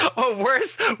terrible. Oh,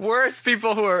 worse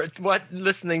people who are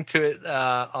listening to it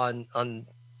on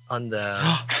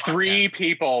the 3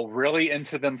 people really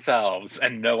into themselves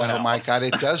and no one else. Oh my god,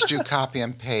 it does do copy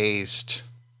and paste.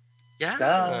 yeah.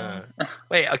 Duh.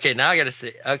 Wait, okay, now I gotta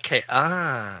see. Okay,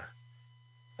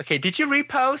 okay. Did you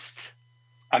repost?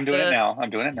 I'm doing it now.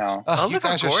 Oh, Oh, you look how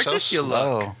guys are so gorgeous you look.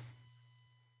 slow.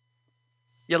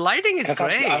 Your lighting is 'Cause I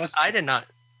was- great. I was-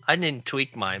 I didn't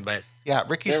tweak mine, but Yeah,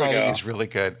 Ricky's There we lighting go. is really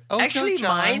good. Oh, actually, no,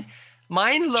 John.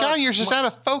 mine looks. John, yours is out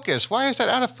of focus. Why is that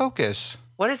out of focus?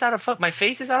 What is out of focus? My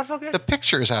face is out of focus. The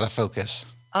picture is out of focus.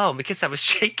 Oh, because I was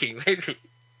shaking. Maybe.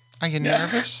 Are you Yeah.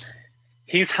 nervous?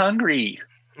 He's hungry.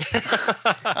 He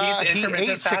intermittent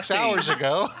ate 6 fasting. hours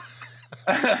ago.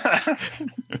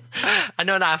 I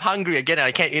know now I'm hungry again. And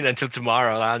I can't eat until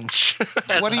tomorrow lunch.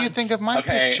 What do you think of my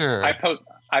Okay, picture?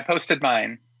 I posted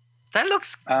mine. That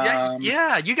looks. Yeah, Um,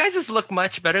 yeah, you guys just look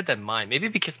much better than mine. Maybe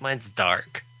because mine's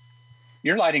dark.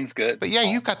 Your lighting's good. But yeah,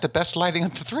 you've got the best lighting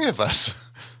of the 3 of us.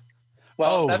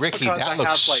 Well, Oh, that's Ricky, because that I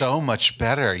looks have, so much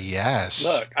better. Yes.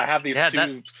 Look, I have these Yeah,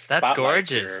 two that's spotlights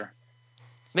gorgeous. here.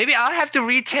 Maybe I'll have to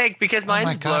retake because Oh mine's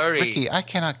my God, blurry. Ricky, I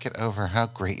cannot get over how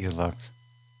great you look.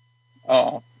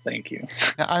 Oh, thank you.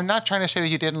 Now, I'm not trying to say that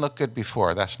you didn't look good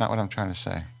before. That's not what I'm trying to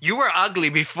say. You were ugly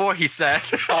before, he said.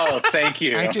 Oh, thank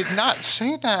you. I did not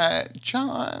say that,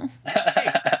 John.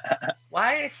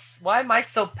 Why am I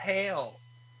so pale?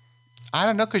 I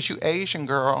don't know, because you Asian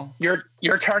girl.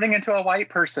 You're turning into a white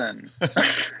person.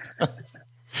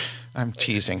 I'm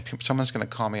teasing. Someone's going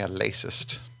to call me a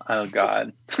racist. Oh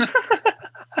God.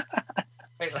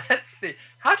 Wait, let's see.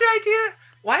 How do I do it?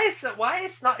 Why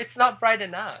it's not bright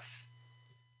enough?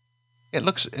 It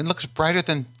looks brighter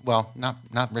than, well, not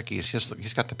Ricky's.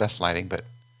 He's got the best lighting, but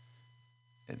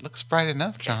it looks bright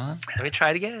enough, John. Let me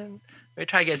try it again.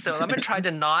 So let me try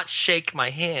to not shake my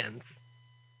hands.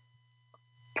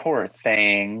 Poor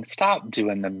thing. Stop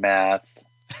doing the math.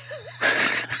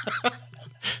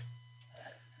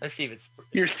 Let's see if it's.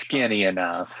 You're skinny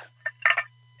enough.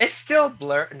 It's still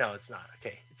blurred. No, it's not.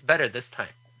 Okay, it's better this time.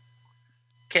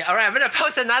 Okay, all right. I'm gonna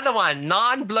post another one,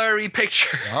 non-blurry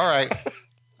picture. All right.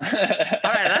 All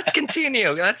right, let's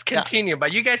continue.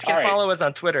 But you guys can All right. follow us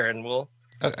on Twitter, and we'll.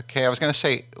 Okay, I was going to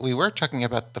say, we were talking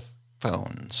about the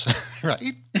phones,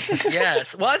 right?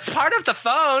 Yes. Well, it's part of the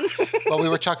phone. Well, we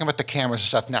were talking about the cameras and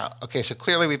stuff. Now, okay, so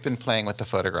clearly we've been playing with the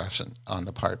photographs on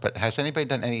the part, but has anybody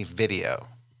done any video?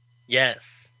 Yes.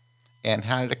 And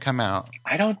how did it come out?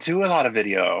 I don't do a lot of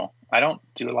video.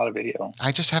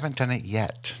 I just haven't done it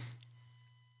yet.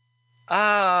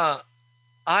 I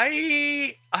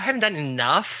haven't done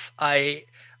enough. I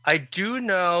do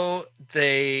know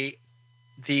the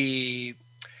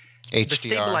HDR.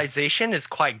 stabilization is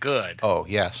quite good. Oh,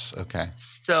 yes. Okay.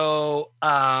 So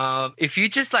if you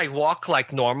just like walk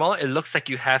like normal, it looks like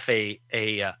you have a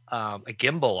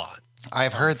gimbal on.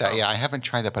 I've heard that. Yeah, I haven't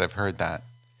tried that, but I've heard that.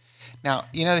 Now,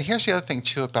 here's the other thing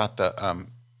too about the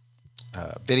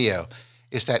video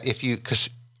is that because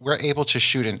we're able to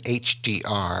shoot an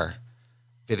HDR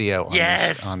video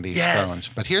on these phones,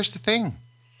 but here's the thing: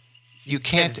 you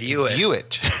can't view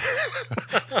it.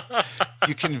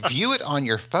 You can view it on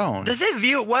your phone. Does it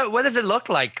view what does it look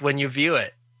like when you view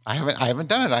it? I haven't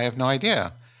done it. I have no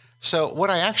idea. So what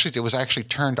I actually did was I actually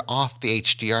turned off the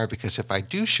HDR because if I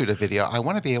do shoot a video, I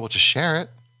want to be able to share it.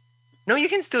 No, you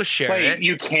can still share Wait, it.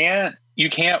 you can't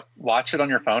watch it on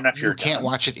your phone after You you're can't done?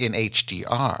 watch it in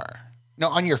HDR. No,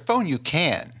 on your phone you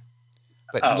can,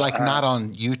 but Oh, not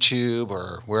on YouTube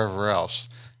or wherever else.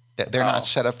 They're not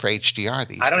set up for HDR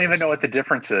these days. I don't even know what the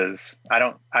difference is. I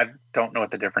don't know what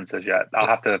the difference is yet. I'll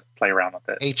have to play around with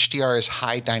it. HDR is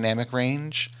high dynamic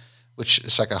range, which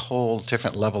is like a whole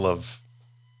different level of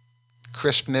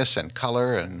crispness and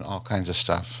color and all kinds of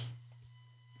stuff.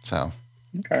 So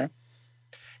Okay.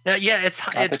 Now, yeah,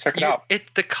 I'll have to check it out.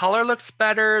 The color looks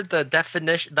better. The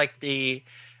definition, like it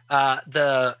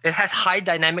has high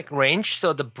dynamic range,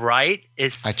 so the bright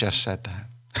is. I just said that.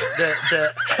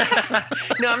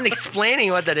 No, I'm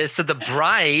explaining what that is. So the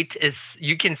bright is,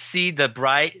 you can see the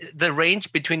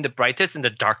range between the brightest and the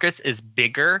darkest is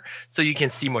bigger, so you can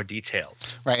see more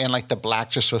details. Right, and like the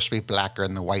blacks are supposed to be blacker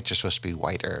and the whites are supposed to be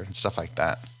whiter and stuff like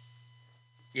that.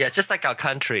 Yeah, just like our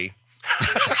country.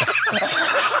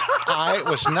 I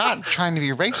was not trying to be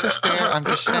racist there. I'm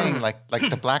just saying, like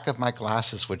the black of my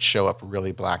glasses would show up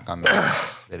really black on the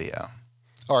video.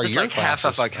 Or Just your like glasses.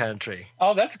 half of our country.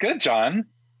 Oh, that's good, John.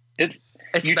 It's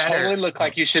You better. totally look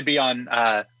like you should be on.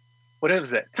 What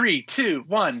is it? 3, 2,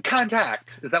 1,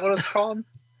 contact. Is that what it's called?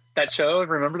 That show?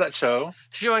 Remember that show?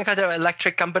 Do you want to cut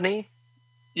electric company?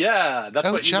 Yeah, that's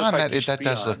Oh, what you John, look like you should that be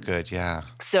does on. look good. Yeah.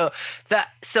 So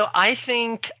I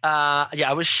think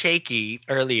I was shaky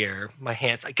earlier, my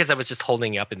hands, because I was just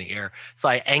holding it up in the air. So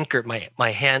I anchored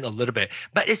my hand a little bit.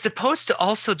 But it's supposed to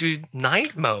also do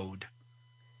night mode.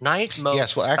 Night mode.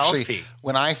 Yes. Well, actually, selfie.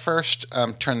 when I first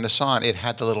turned this on, it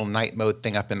had the little night mode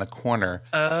thing up in the corner,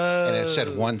 Oh. and it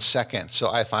said 1 second.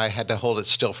 So if I had to hold it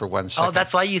still for 1 second. Oh,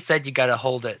 that's why you said you got to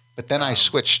hold it. But then I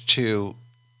switched to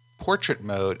portrait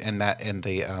mode, and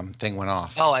the thing went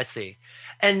off. Oh, I see.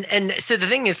 And so the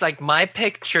thing is, like, my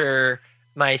picture,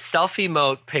 my selfie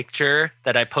mode picture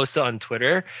that I posted on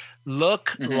Twitter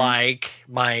look Mhm. like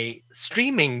my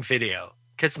streaming video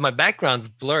because my background's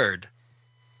blurred.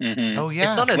 Mhm. Oh,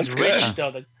 yeah. It's not as Looks rich good.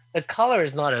 though. The color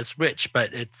is not as rich,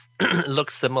 but it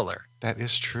looks similar. That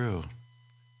is true.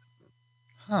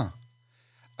 Huh.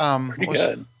 Pretty what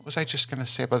good. what was I just going to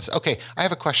say about this? Okay, I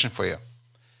have a question for you,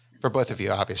 for both of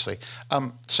you, obviously.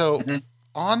 So Mhm.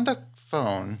 on the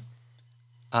phone,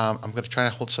 I'm going to try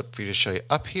to hold this up for you to show you.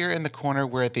 Up here in the corner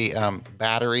where the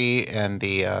battery and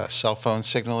the cell phone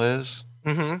signal is,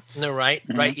 Mm-hmm. No, right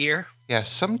ear. yeah,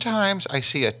 sometimes I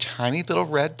see a tiny little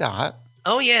red dot.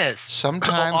 Oh yes.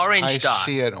 Sometimes Orange I dot.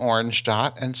 see an orange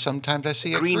dot, and sometimes I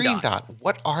see a Green green dot. dot.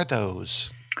 What are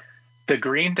those? The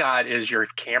green dot is your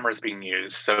camera's being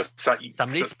used. So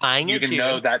Somebody's spying you at can you.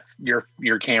 know that's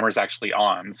your camera's actually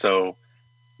on. So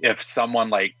if someone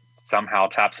like somehow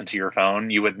taps into your phone,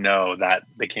 you would know that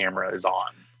the camera is on.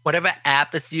 Whatever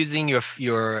app is using your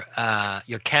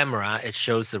camera, it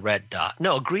shows the red dot.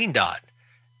 No, a green dot.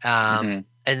 Mhm.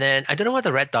 And then I don't know what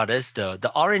the red dot is though.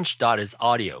 The orange dot is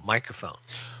audio, microphone.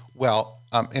 Well,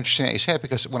 interesting that you say it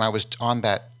because when I was on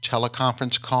that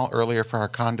teleconference call earlier for our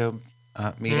condo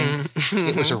meeting,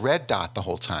 it was a red dot the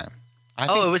whole time. I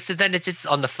think, Oh, it was so then it's just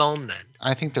on the phone then.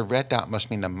 I think the red dot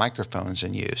must mean the microphone's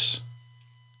in use.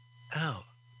 Oh.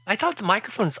 I thought the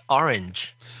microphone's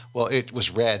orange. Well, it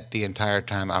was red the entire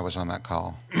time I was on that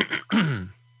call.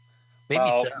 Maybe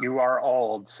Well, so. you are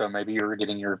old, so maybe you were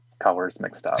getting your colors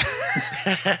mixed up.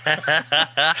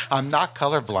 I'm not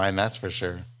colorblind, that's for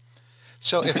sure.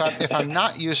 So if I'm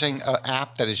not using an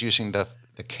app that is using the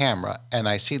camera and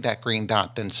I see that green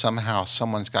dot, then somehow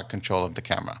someone's got control of the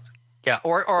camera. Yeah,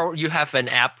 or you have an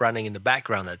app running in the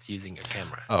background that's using your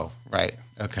camera. Oh, right.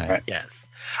 Okay. Right. Yes.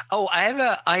 Oh, I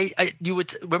have you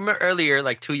would remember earlier,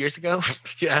 like 2 years ago,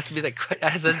 you asked me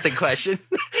asked us the question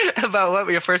about what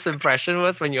your first impression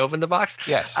was when you opened the box.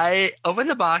 Yes. I opened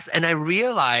the box and I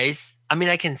realized,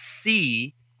 I can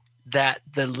see that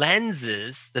the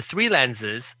three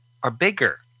lenses are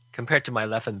bigger compared to my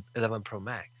 11 Pro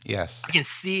Max. Yes. I can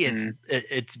see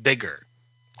it's bigger.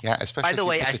 Yeah. Especially. By the if you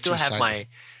way, put I the still two have sides.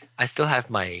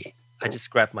 I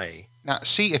just grabbed my. Now,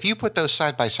 see, if you put those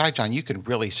side by side, John, you can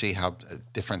really see how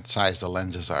different size the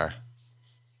lenses are.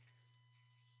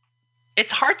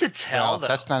 It's hard to tell. Well, though.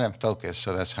 that's not in focus,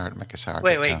 so that's hard. Make it hard.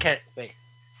 Wait, to tell. wait.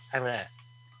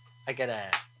 I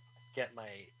gotta get my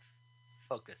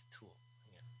focus tool.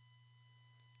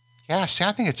 Yeah, see,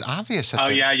 I think it's obvious. That Oh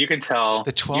yeah, you can tell.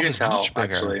 the 12 you can is tell, much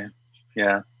bigger. Actually.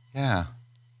 Yeah. Yeah.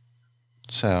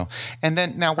 So, and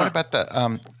then now, what about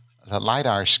the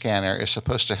LiDAR scanner is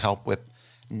supposed to help with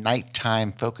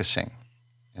nighttime focusing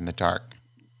in the dark?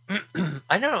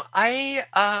 I know.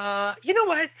 You know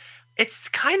what? It's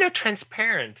kind of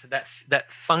transparent that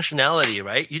functionality,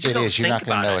 right? You just It don't is. You're think not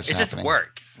gonna about know it. it's It just happening.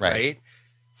 works, Right. right?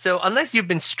 So unless you've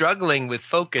been struggling with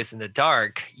focus in the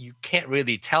dark, you can't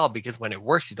really tell because when it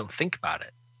works, you don't think about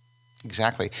it.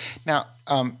 Exactly. Now,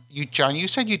 John, you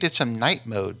said you did some night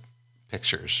mode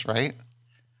pictures, right?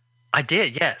 I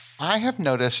did, yes. I have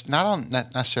noticed not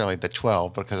necessarily the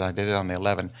 12 because I did it on the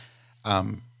 11.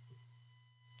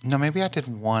 No, maybe I did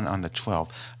one on the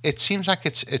 12. It seems like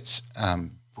it's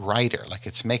brighter, like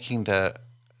it's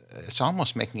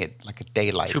almost making it like a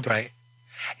daylight. Too bright.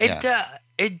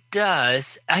 It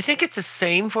does. I think it's the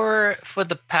same for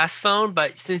the past phone,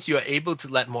 but since you're able to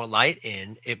let more light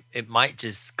in, it might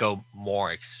just go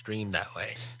more extreme that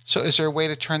way. So is there a way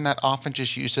to turn that off and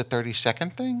just use the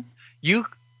 30-second thing? You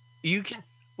can.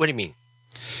 What do you mean?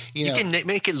 You can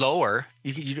make it lower.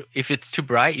 If it's too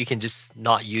bright, you can just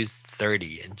not use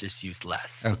 30 and just use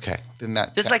less. Okay, then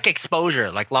like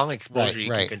exposure, like long exposure. Right,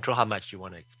 you can control how much you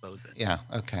want to expose it. Yeah.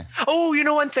 Okay. Oh, you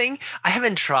know one thing I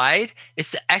haven't tried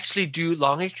is to actually do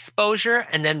long exposure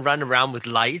and then run around with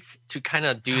lights to kind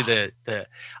of do the.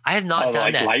 I have not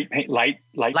done that.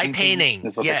 Light painting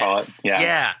is what they call it.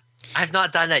 Yeah. I've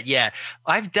not done that yet.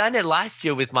 I've done it last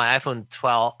year with my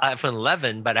iPhone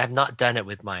 11, but I've not done it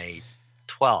with my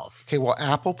 12. Okay, well,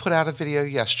 Apple put out a video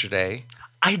yesterday.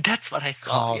 That's what I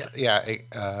thought.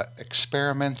 Called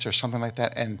experiments or something like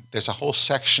that, and there's a whole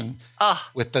section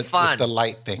with the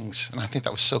light things, and I think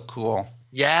that was so cool.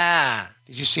 Yeah.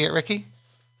 Did you see it, Ricky?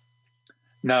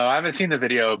 No, I haven't seen the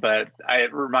video, but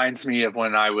it reminds me of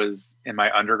when I was in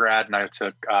my undergrad and I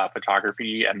took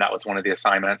photography, and that was one of the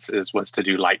assignments was to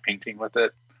do light painting with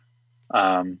it.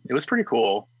 It was pretty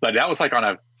cool, but that was like on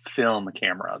a film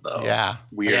camera, though. Yeah,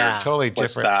 weird. Yeah. Totally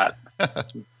different. What's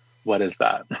that? What is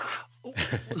that?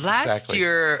 Last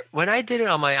year, when I did it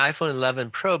on my iPhone 11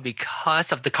 Pro,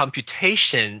 because of the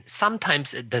computation,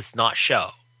 sometimes it does not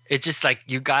show. It's just like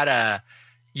you gotta.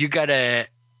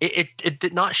 It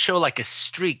did not show like a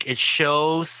streak. It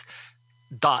shows ...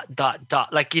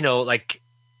 Like, like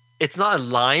it's not a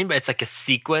line, but it's like a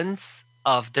sequence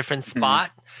of different spot.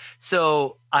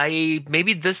 So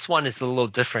maybe this one is a little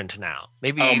different now.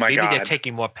 Maybe they're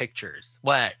taking more pictures.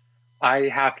 What? I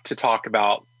have to talk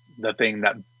about the thing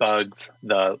that bugs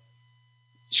the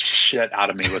shit out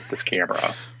of me with this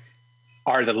camera.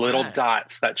 Are the little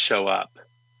dots that show up.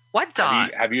 What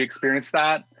dot? Have you experienced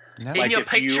that? No. In your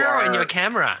picture or in your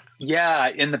camera? Yeah,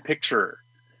 in the picture.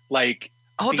 Like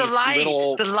the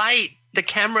light, the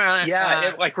camera. Yeah,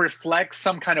 it like reflects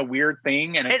some kind of weird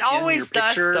thing, and it's always in your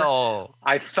picture. does, though.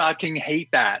 I fucking hate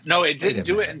that. No, it didn't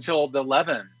do it until the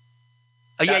 11.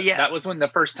 Oh, yeah. That was when the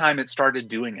first time it started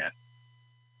doing it.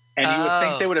 And you would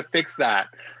think they would have fixed that.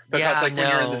 Because when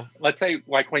you're in this, let's say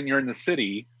like when you're in the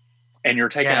city and you're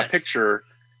taking a picture,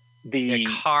 the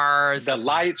cars, the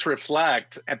lights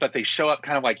reflect, but they show up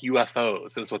kind of like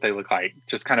UFOs is what they look like,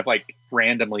 just kind of like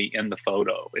randomly in the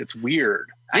photo. It's weird.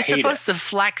 You're supposed to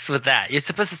flex with that. You're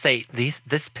supposed to say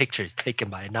this picture is taken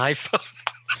by an iPhone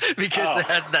because it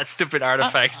has that stupid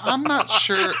artifact. I'm not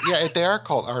sure. Yeah, they are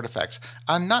called artifacts.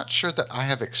 I'm not sure that I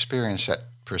have experienced that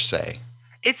per se.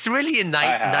 It's really in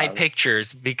night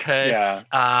pictures because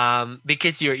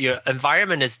your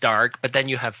environment is dark, but then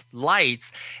you have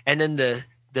lights, and then the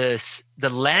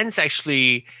lens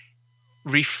actually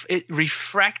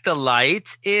refract the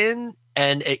light in,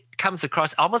 and it comes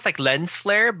across almost like lens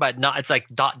flare, but not. It's like ...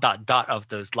 of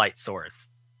those light source.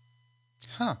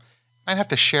 Huh. Might have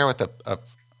to share with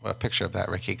a picture of that,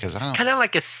 Ricky, because I don't. Kind of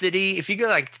like a city. If you go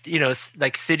like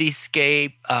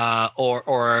cityscape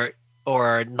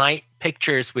or night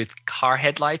pictures with car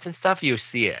headlights and stuff, you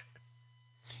see it.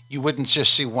 You wouldn't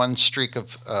just see one streak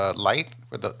of light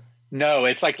with the. No,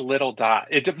 it's like little dot.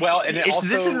 If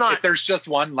there's just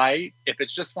one light, if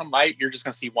it's just one light, you're just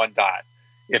going to see one dot.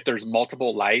 If there's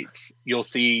multiple lights, you'll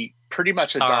see pretty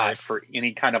much a dot for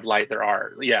any kind of light there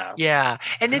are. Yeah. Yeah.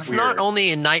 And it's not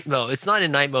only in night mode. It's not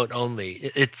in night mode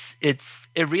only. It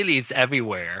really is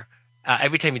everywhere.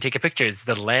 Every time you take a picture, it's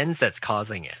the lens that's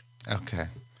causing it. Okay.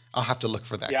 I'll have to look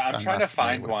for that. Yeah, I'm trying to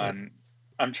find one.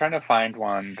 I'm trying to find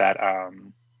one that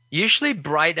usually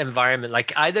bright environment,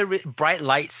 like either bright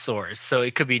light source. So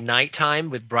it could be nighttime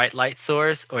with bright light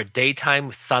source or daytime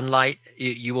with sunlight.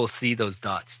 You will see those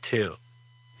dots too.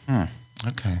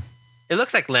 Okay. It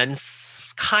looks like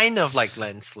kind of like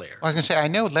lens flare. Well, I was gonna say I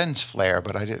know lens flare,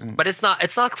 but I didn't. But it's not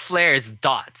flare. It's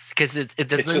dots because it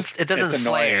doesn't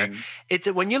flare.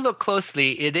 When you look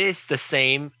closely, it is the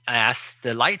same as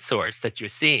the light source that you're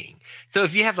seeing. So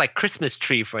if you have like Christmas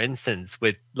tree, for instance,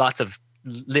 with lots of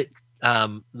lit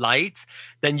lights,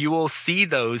 then you will see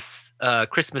those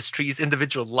Christmas trees,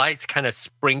 individual lights kind of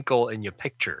sprinkle in your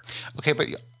picture.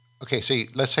 Okay, so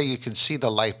let's say you can see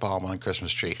the light bulb on a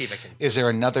Christmas tree. Is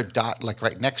there another dot like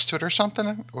right next to it or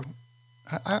something? Or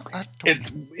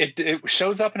it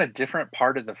shows up in a different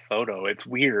part of the photo. It's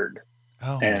weird,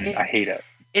 and I hate it.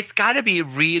 It's got to be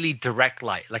really direct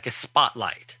light, like a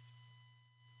spotlight.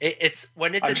 It's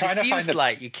when it's I'm a trying to find diffuse the-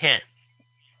 light, you can't.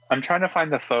 I'm trying to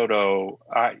find the photo.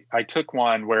 I took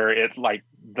one where it's like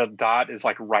the dot is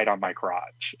like right on my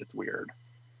crotch. It's weird.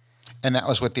 And that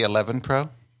was with the 11 Pro?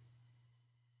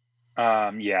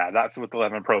 Yeah, that's with the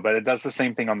 11 Pro, but it does the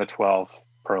same thing on the 12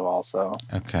 Pro also.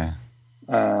 Okay.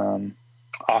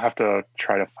 I'll have to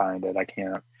try to find it. I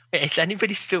can't. Wait, is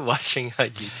anybody still watching on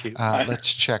YouTube?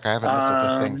 Let's check. I haven't looked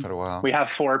at the thing for a while. We have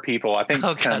 4 people. I think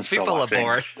Oh Tim's god, still people watching. are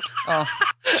bored. Oh,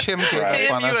 Tim gave Right.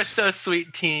 up on You are us. so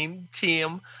sweet, team.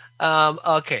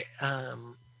 Okay.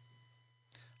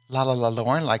 La La La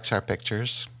Lauren likes our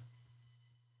pictures.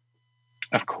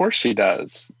 Of course she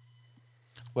does.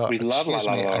 Well, We love La excuse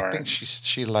La me. I Lauren. think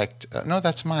she liked. No,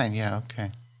 that's mine. Yeah.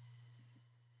 Okay.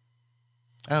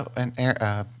 Oh, and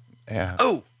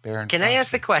Oh, Baron can I ask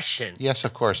a Foster. question? Yes,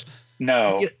 of course.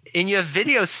 No. In your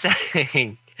video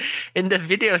setting, in the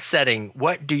video setting,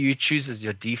 what do you choose as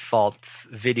your default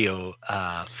video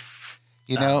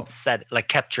You know, set like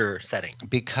capture setting?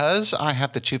 because I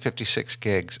have the 256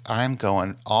 gigs, I'm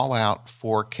going all out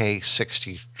 4K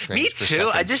 60 frames Me per too.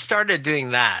 second. I just started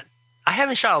doing that. I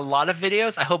haven't shot a lot of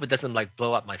videos. I hope it doesn't like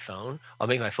blow up my phone or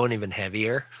make my phone even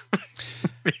heavier.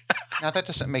 Now that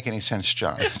doesn't make any sense,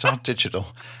 John. It's all digital.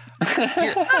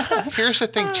 Here's the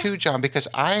thing, too, John, because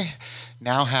I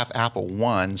now have Apple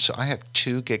One, so I have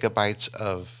 2 gigabytes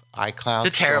of iCloud 2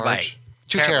 terabyte. storage.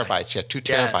 2 Terabyte. terabytes, yeah, 2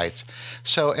 Yeah. terabytes.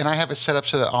 So, and I have it set up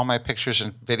so that all my pictures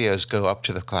and videos go up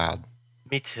to the cloud.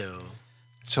 Me too.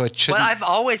 So it shouldn't. Well, I've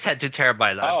always had 2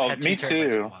 terabyte. I've Oh, had me 2 terabytes for a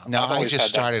too. while. no, I've I always just had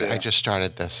that, started. too. I just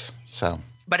started this. So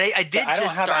But I did I don't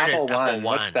just have start Apple One. Apple One.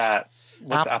 What's that?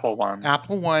 What's App- Apple One?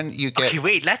 Apple One, you get. Okay,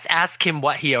 wait. Let's ask him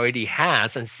what he already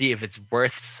has and see if it's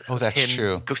worth Oh, that's him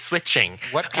true. switching.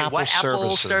 What Okay, Apple what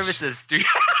Apple services? services do you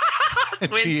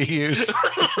Do you use?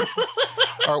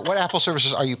 Or what Apple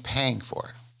services are you paying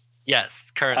for? Yes,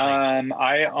 currently.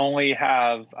 I only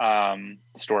have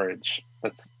storage.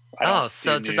 That's I don't Oh,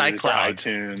 so do just news or iCloud.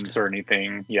 iTunes or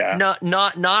anything. Yeah. No,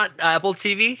 not Apple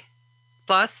TV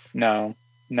Plus. No.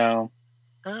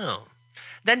 Oh,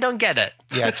 then don't get it.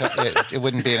 Yeah, it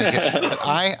wouldn't be any good. But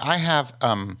I have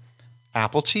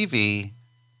Apple TV,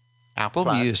 Apple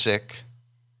Plus. Music.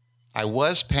 I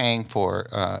was paying for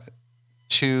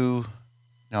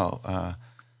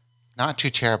not 2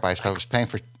 terabytes, but I was paying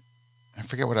for. I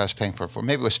forget what I was paying for.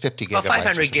 Maybe it was 50 gigabytes. Oh, or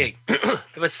 500 something. gig.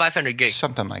 It was 500 gig.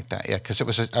 Something like that. Yeah, because it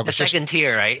was. I The was just. second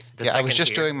tier, right? The Yeah, I was second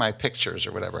just tier. doing my pictures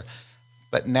or whatever.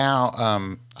 But now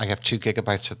I have 2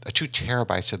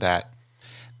 terabytes of that.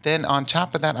 Then on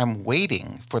top of that, I'm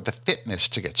waiting for the fitness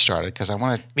to get started because I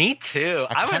want to. Me too.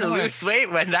 I I want kinda to wanna- lose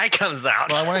weight when that comes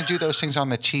out. Well, I want to do those things on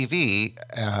the TV,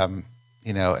 and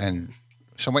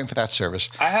so I'm waiting for that service.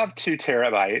 I have 2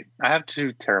 terabyte.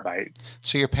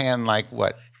 So you're paying like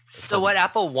what? So what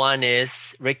Apple One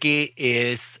is, Ricky,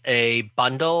 is a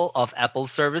bundle of Apple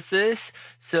services.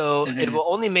 So it Mhm. will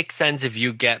only make sense if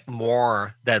you get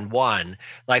more than one.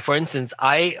 Like for instance,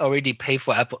 I already pay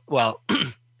for Apple. Well,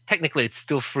 technically it's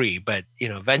still free, but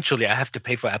eventually I have to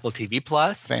pay for Apple TV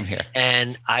Plus. Same here.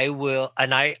 And I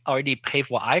already pay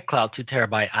for iCloud, 2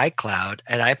 terabyte iCloud,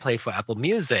 and I pay for Apple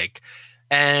Music.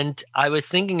 And I was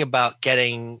thinking about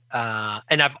getting,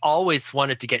 and I've always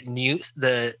wanted to get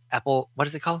the Apple, what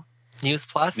is it called? News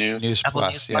Plus? News Apple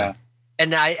Plus, News yeah.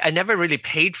 And I never really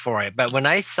paid for it. But when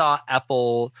I saw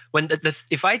Apple,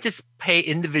 if I just pay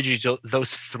individually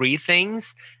those 3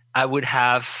 things, I would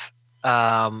have,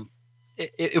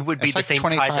 it would be It's the like same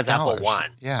price as Apple $25. One.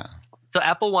 Yeah, So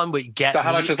Apple One would get So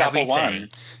how me much is Apple One? everything.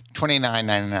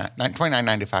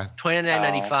 $29.95.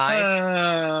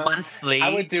 $29.95 monthly. I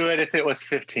would do it if it was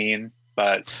 15,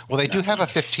 but Well, they do have a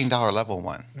 $15 level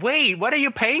one. Wait, what are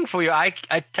you paying for your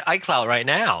iCloud right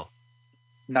now?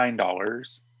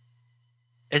 $9.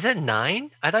 Is it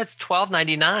 9? I thought it's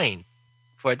 $12.99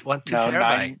 for 2 No,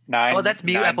 terabyte. nine. Oh, that's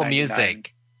Apple $9.99.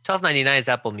 Music. $12.99 is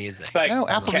Apple Music. But No,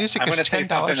 Apple Music I'm is going to say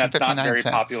something that's not very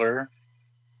 $10.59. popular.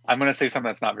 I'm going to say something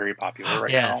that's not very popular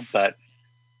right now, Yes. but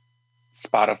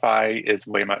Spotify is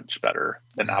way much better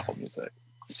than Apple Music.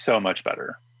 So much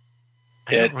better.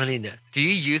 I don't It's really know. Do you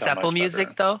use so Apple much Music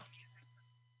better. though?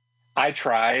 I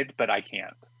tried, but I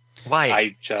can't. Why?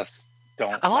 I just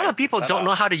don't. A lot like of people the don't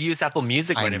know setup. how to use Apple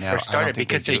Music I when it know. first I don't started think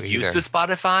they because they're do used either. to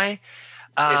Spotify.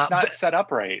 It's not but- set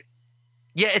up right.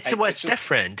 Yeah, it's it's just-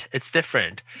 different. It's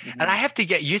different. Mhm. And I have to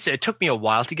get used to it. It took me a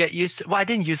while to get used to. Well, I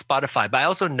didn't use Spotify, but I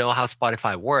also know how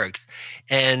Spotify works.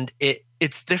 And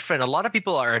it's different. A lot of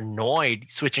people are annoyed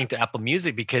switching to Apple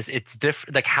Music because it's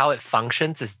different, like how it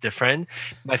functions is different.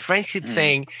 My friends keep Mm.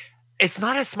 saying it's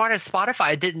not as smart as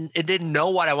Spotify. It didn't know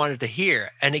what I wanted to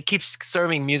hear. And it keeps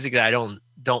serving music that I don't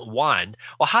don't want?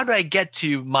 Or how do I get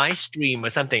to my stream or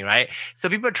something, right? So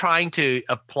people are trying to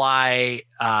apply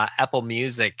Apple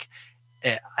Music.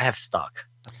 I have stock,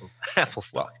 Apple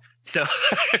stock. So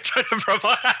trying to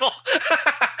promote Apple,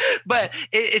 but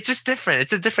it's just different.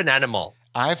 It's a different animal.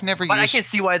 I've never But used. I can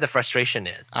see why the frustration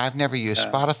is. I've never used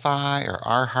Spotify or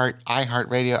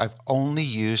iHeartRadio. I've only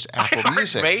used Apple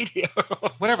Music. Radio.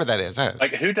 Whatever that is.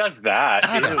 Like, who does that?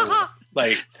 I don't know.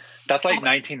 Like, that's like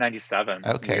 1997.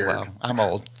 Okay, Weird. well, I'm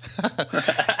old.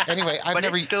 Anyway, I've But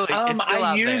never. it's still I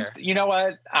out used, there. you know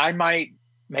what?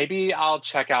 Maybe I'll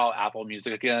check out Apple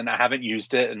Music again. I haven't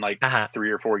used it in like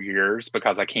 3 or 4 years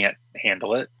because I can't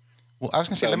handle it. Well, I was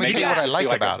going to say, So let me tell maybe you what I I'll just like do,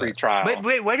 like, about a free it. trial.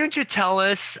 Wait, why don't you tell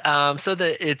us so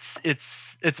that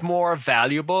it's more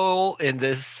valuable in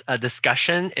this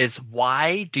discussion? Is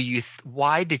why did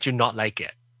you not like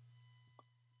it?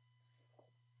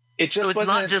 It just So it's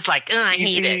wasn't not just like I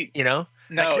hate it, you know?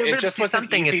 No, Like, it just wasn't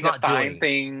something easy it's to not find doing.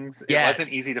 things. It Yes.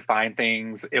 wasn't easy to find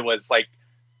things. It was like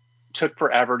took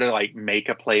forever to like make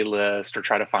a playlist or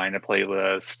try to find a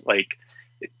playlist. Like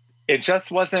it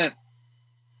just wasn't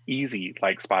easy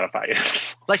like Spotify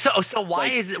is. Like so why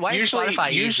Like, is usually, Spotify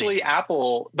easy? usually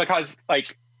Apple, because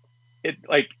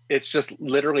it's just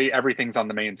literally everything's on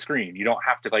the main screen. You don't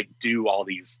have to like do all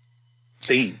these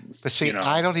things. But see, you know?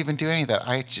 I don't even do any of that.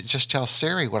 I just tell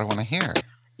Siri what I want to hear.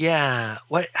 Yeah.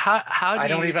 What? How do I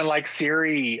don't you, even like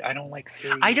Siri. I don't like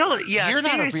Siri. I don't. Yeah. You're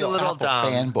not a Siri's real little Apple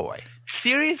dumb. fanboy.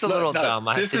 Siri's a Look, little no, dumb.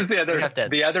 This is the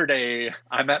other day.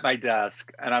 I'm at my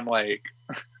desk and I'm like,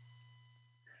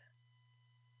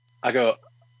 I go,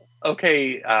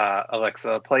 okay,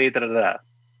 Alexa, play da da da,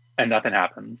 and nothing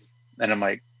happens. And I'm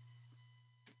like,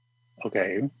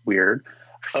 okay, weird.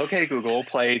 Okay, Google,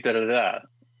 play da da da,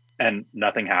 and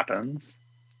nothing happens.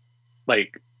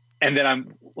 Like, and then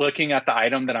I'm looking at the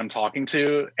item that I'm talking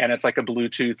to, and it's like a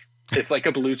Bluetooth. It's like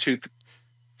a Bluetooth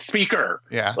speaker.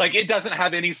 Yeah. Like it doesn't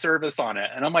have any service on it.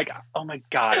 And I'm like, oh my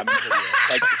God, I'm an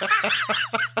idiot.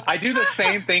 Like I do the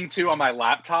same thing too on my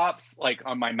laptops, like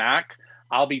on my Mac.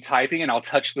 I'll be typing and I'll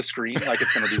touch the screen like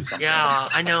it's gonna do something. Yeah,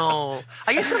 I know.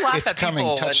 I used to laugh It's at coming.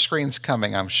 people. Touch screen's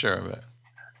coming, I'm sure of it.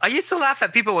 I used to laugh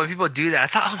at people when people do that. I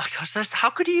thought, oh my gosh,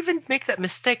 how could you even make that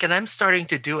mistake? And I'm starting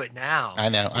to do it now. I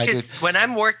know. I do. Because when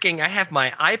I'm working, I have my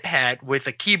iPad with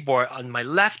a keyboard on my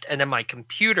left and then my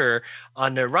computer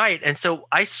on the right. And so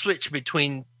I switch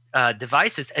between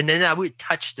devices, and then I would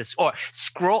touch this or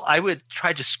scroll. I would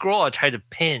try to scroll or try to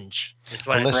pinch. Is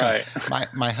what Well, listen, Right.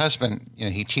 my husband,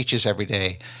 he teaches every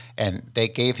day, and they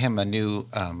gave him a new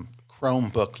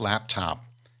Chromebook laptop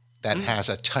that has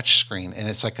a touch screen, and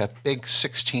it's like a big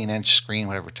 16-inch screen,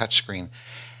 whatever, touch screen.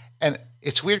 And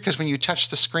it's weird because when you touch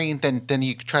the screen, then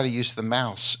you try to use the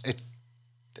mouse.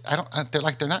 They're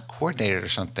not coordinated or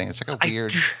something. It's like a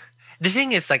weird. The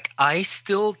thing is, like, I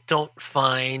still don't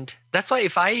find. That's why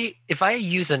if I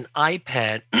use an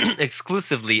iPad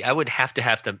exclusively, I would have to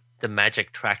have the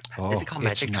Magic Trackpad. Is it called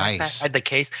it's Magic nice. Trackpad? The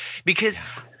case, because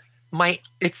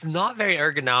it's not very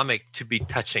ergonomic to be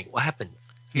touching. What happens?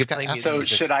 He's got playing Apple So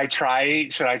Music. should I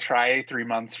try 3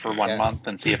 months for 1 Yes. month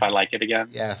and see if I like it again?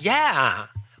 Yes. Yeah.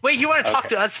 Wait, you want to talk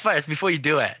Okay. to us first before you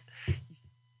do it?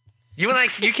 You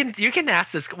can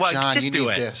ask this. Well, John, just you do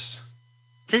need it. this.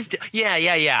 Just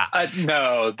yeah.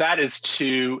 No, that is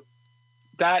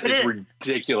But it-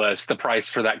 ridiculous. The price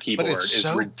for that keyboard it's is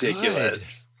so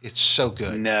ridiculous. It's so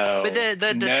good. No. But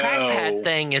the no. trackpad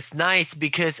thing is nice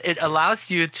because it allows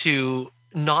you to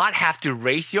not have to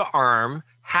raise your arm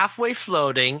halfway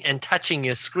floating and touching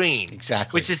your screen,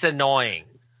 Exactly. which is annoying.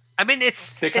 I mean,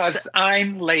 Because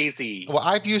I'm lazy. Well,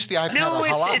 I've used the iPad no,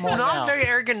 a lot it's more not now. very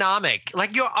ergonomic.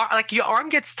 Like your arm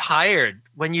gets tired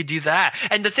when you do that.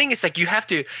 And the thing is, like, you have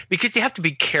to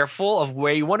be careful of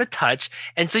where you want to touch,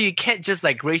 and so you can't just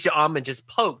like raise your arm and just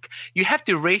poke. You have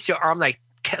to raise your arm like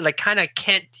kind of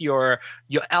cant your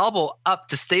elbow up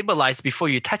to stabilize before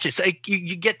you touch it. So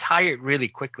you get tired really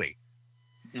quickly.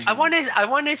 I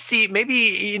want to see, maybe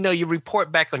you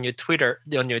report back on your Twitter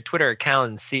account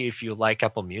and see if you like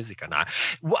Apple Music or not.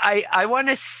 I want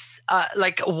to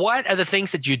like, what are the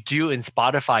things that you do in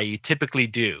Spotify you typically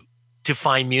do to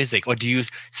find music, or do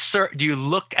you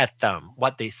look at them,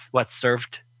 what's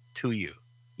served to you?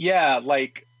 Yeah,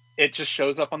 like it just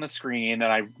shows up on the screen,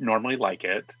 and I normally like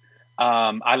it.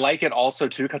 I like it also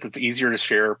too because it's easier to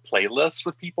share playlists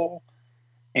with people,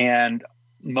 and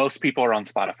most people are on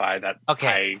Spotify that Okay.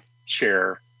 I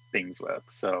share things with.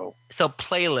 So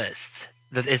Playlist,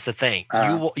 that is the thing.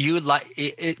 Uh-huh. You like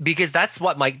it, because that's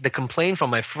what the complaint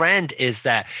from my friend is,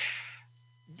 that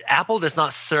Apple does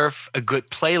not serve a good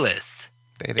playlist.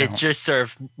 They It don't. just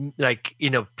serves like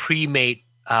pre-made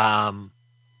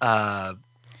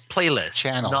playlist,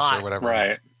 channels not, or whatever.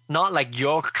 Right. not like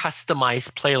your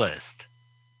customized playlist.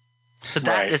 So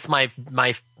that Right. is my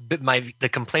the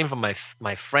complaint from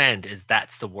my friend is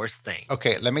that's the worst thing.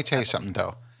 Okay, let me tell you something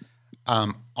though.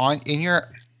 In your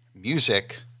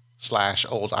music /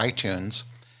 old iTunes,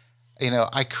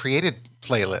 I created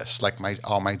playlists like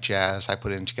all my jazz. I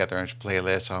put it in together into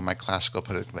playlists. All my classical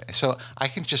put it. So I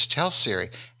can just tell Siri,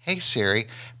 "Hey Siri,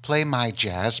 play my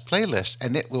jazz playlist,"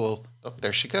 and it will. Oh,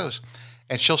 there she goes,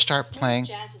 and she'll start playing.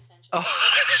 Jazz Essentials.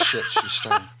 Oh, Shit, she's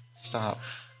starting. Stop.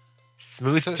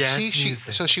 smooth So jazz she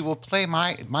music. so she will play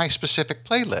my specific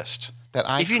playlist that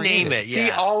I if you created. name it, yeah.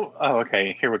 See,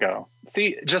 okay, here we go.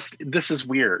 See, this is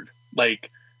weird.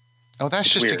 Like, Oh, that's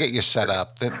It's just to weird. get you set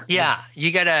up. Then Yeah,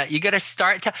 you gotta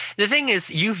start. The thing is,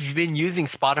 you've been using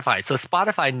Spotify, so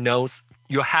Spotify knows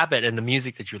your habit and the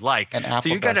music that you like. And So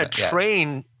Apple you gotta doesn't yet.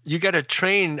 train. You gotta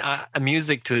train a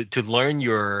music to learn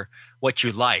what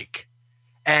you like,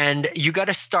 and you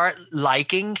gotta start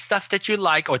liking stuff that you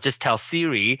like, or just tell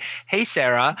Siri, "Hey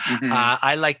Sarah, mhm.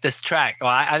 I like this track, or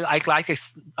I like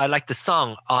this. I like the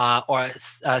song, or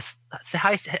say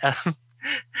hi,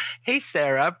 hey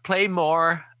Sarah, play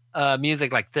more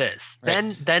music like this."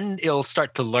 Right. Then it'll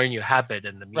start to learn your habit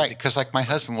and the right, music. because like my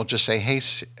husband will just say, "Hey,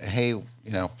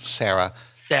 Sarah,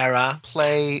 Sarah,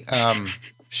 play."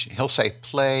 He'll say,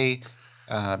 "Play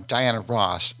Diana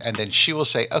Ross," and then she will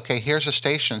say, "Okay, here's a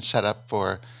station set up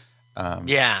for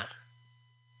yeah,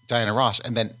 Diana Ross,"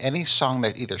 and then any song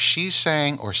that either she's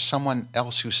sang or someone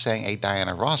else who's sang a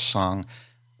Diana Ross song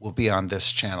will be on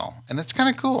this channel, and it's kind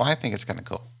of cool. I think it's kind of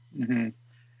cool. Mhm.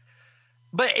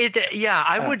 but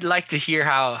I would like to hear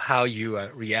how you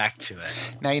react to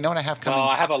it. Now you know what I have coming. Well,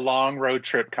 I have a long road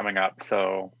trip coming up,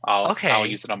 so I'll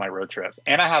use it on my road trip,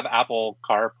 and I have Apple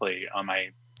CarPlay on my.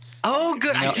 Oh,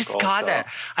 good! I No. just got that.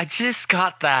 I just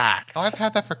got that. Oh, I've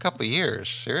had that for a couple of years.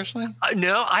 Seriously?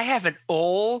 No, I have an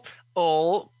old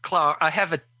car. I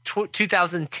have a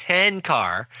 2010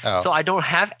 car, Oh. so I don't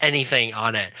have anything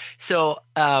on it. So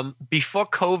before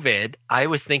COVID, I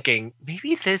was thinking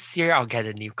maybe this year I'll get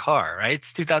a new car. Right?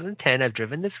 It's 2010. I've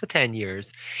driven this for 10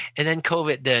 years, and then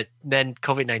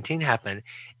COVID-19 happened,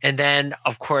 and then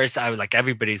of course I was like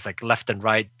everybody's like left and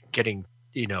right getting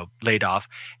laid off.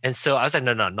 And so I was like,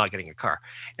 no, I'm not getting a car.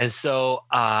 And so,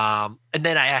 and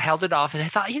then I held it off and I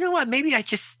thought, you know what, maybe I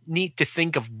just need to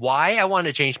think of why I want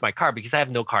to change my car, because I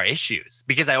have no car issues,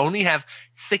 because I only have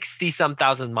 60 some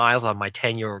thousand miles on my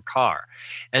 10-year car.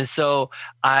 And so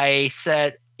I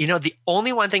said, the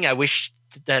only one thing I wish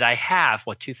that I have,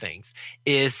 well, two things,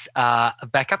 is a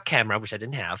backup camera, which I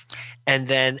didn't have, and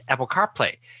then Apple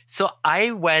CarPlay. So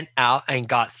I went out and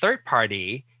got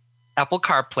third-party Apple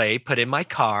CarPlay put in my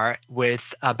car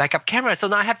with a backup camera. So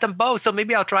now I have them both. So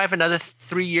maybe I'll drive another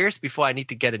 3 years before I need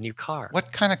to get a new car.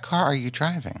 What kind of car are you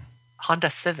driving? Honda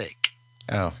Civic.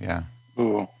 Oh, yeah.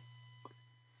 Ooh.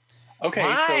 Okay,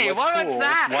 Why? so what's What cool, was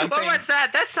that? one What thing- was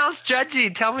that? That sounds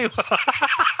judgy. Tell me what.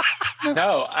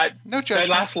 No, No they judgment.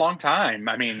 last a long time.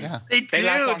 I mean, Yeah. They They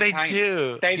last do. long They time.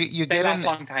 do. they, You they get last in- a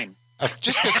long time.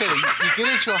 Just to say that you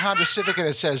get into a Honda Civic and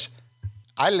it says,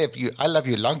 I love you a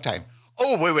long time.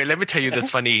 Oh, wait. Let me tell you this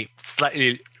funny,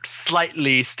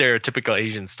 slightly stereotypical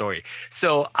Asian story.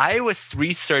 So I was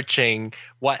researching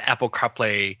what Apple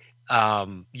CarPlay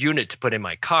unit to put in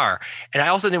my car, and I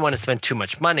also didn't want to spend too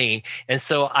much money. And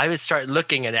so I would start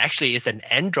looking, and actually, it's an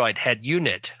Android head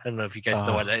unit. I don't know if you guys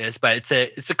know what that is, but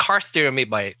it's a car stereo made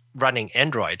by running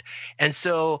Android. And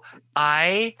so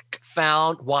I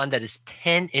found one that is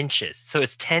 10 inches. So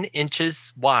it's 10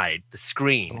 inches wide, the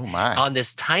screen, Oh, my. on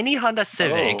this tiny Honda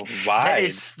Civic. Oh, wide. That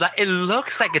is, it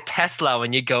looks like a Tesla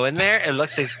when you go in there. It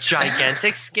looks like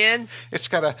gigantic skin. It's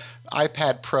got a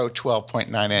iPad Pro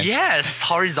 12.9 inch. Yes,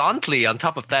 horizontally on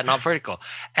top of that, not vertical.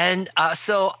 And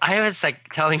so I was like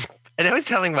telling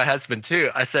my husband too.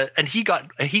 I said, and he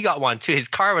got one too. His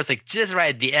car was like just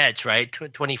right at the edge, right?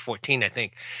 2014, I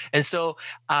think. And so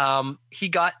he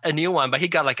got a new one, but he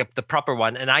got like the proper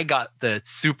one, and I got the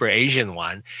super Asian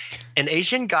one. An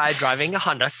Asian guy driving a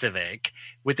Honda Civic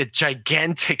with a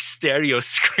gigantic stereo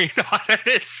screen on it.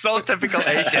 It's so typical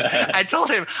Asian. I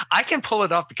told him I can pull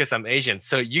it off because I'm Asian,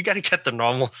 so you got to get the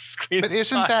normal screen. But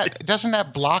size. doesn't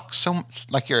that block some,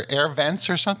 like your air vents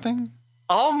or something?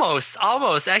 Almost.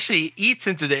 Actually eats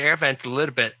into the air vent a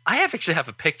little bit. I actually have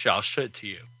a picture. I'll show it to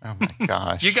you. Oh my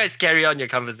gosh. You guys carry on your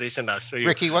conversation. I'll show you.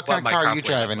 Ricky, what kind of my car are you CarPlay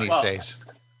driving looks these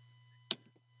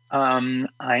like. Well, days?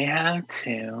 I have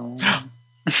two.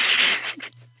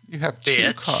 You have two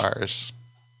Bitch. cars.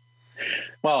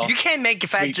 Well, You can't make a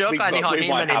fat we- joke we on bo- we him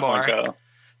want to have one anymore. go.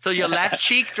 So your left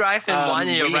cheek drive in one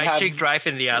and your we right have- cheek drive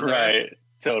in the other. Right,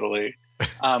 totally.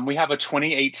 We have a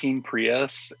 2018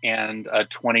 Prius and a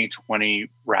 2020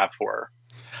 RAV4.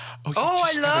 you Oh, I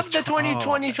just got love a the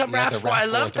 2020 RAV4. I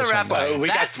love the That's what I'm RAV4. buying.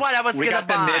 That's what I was We gonna got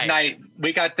the buy.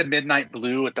 We got the midnight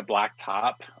blue with the black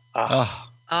top. Oh,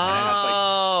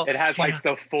 Oh, It has like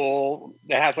the full.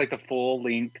 It has like the full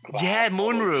length. Glass yeah, all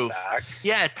over the moonroof. back.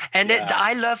 Yes, and Yeah.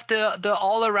 I love the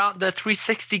all around the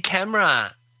 360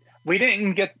 camera, We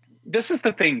didn't get. This is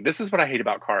the thing. This is what I hate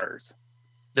about cars.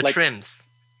 the Like- trims.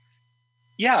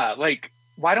 Yeah, like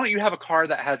why don't you have a car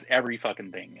that has every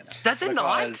fucking thing in it? Does it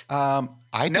not? Because-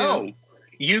 I do.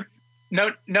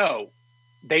 No, no.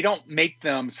 They don't make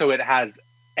them so it has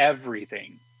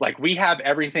everything. Like we have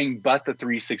everything but the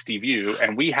 360 view,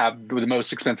 and we have the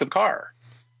most expensive car.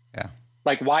 Yeah.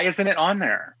 Like, why isn't it on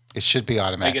there? It should be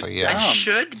automatically. it's Yeah. It dumb.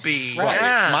 should be. Right.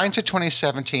 Yeah. Mine's a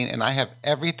 2017, and I have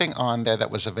everything on there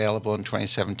that was available in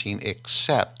 2017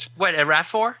 except What, a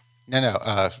RAV4?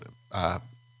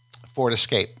 Ford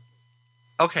Escape.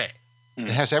 Okay. It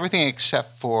has everything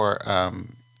except for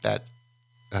that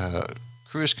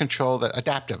cruise control, that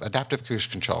adaptive cruise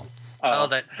control. Oh,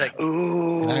 that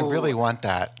Ooh. And I really want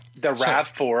that. The So-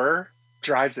 RAV4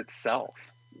 drives itself.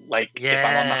 Like if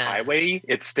I'm on the Yeah. highway,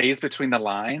 it stays between the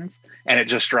lines and it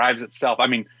just drives itself. I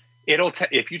mean,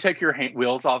 if you take your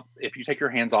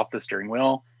hands off the steering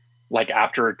wheel, like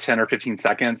after 10 or 15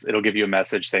 seconds, it'll give you a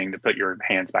message saying to put your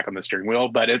hands back on the steering wheel.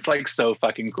 But it's like so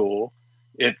fucking cool.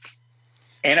 And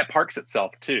it parks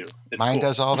itself too. It's Mine cool.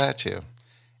 does all that too.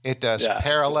 It does Yeah.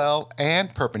 parallel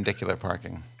and perpendicular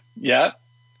parking. Yep.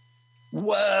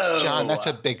 Whoa. John, that's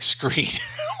a big screen.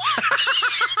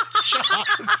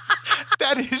 John,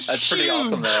 that is That's pretty huge.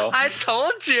 awesome though. I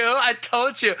told you. I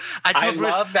told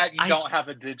Bruce, love that you I- don't have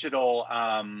a digital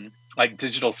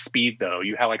digital speed though.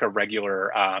 You have like a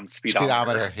regular speedometer.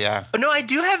 Speedometer, yeah. Oh, no, I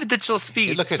do have a digital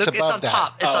speed. Look, it's it's above on that.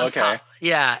 top. It's Oh, on okay. top.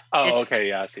 Yeah. Oh, it's- okay,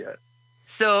 yeah, I see it.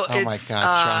 So Oh my it's,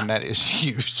 God, John, that is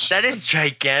huge. that is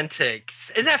gigantic.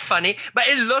 Isn't that funny? But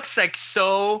it looks like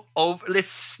so over. It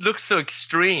looks so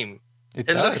extreme. It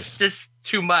It does. looks just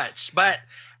too much. But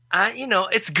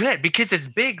it's good because it's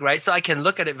big, right? So I can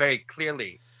look at it very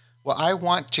clearly. Well, I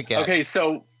want to get. Okay,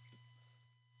 so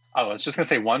I was just gonna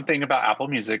say one thing about Apple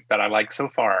Music that I like so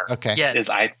far Okay. Yes. is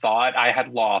I thought I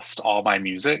had lost all my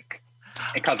music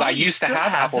because Oh, I you used to still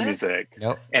have have Apple it? Music,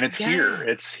 Nope. and it's Yeah. here.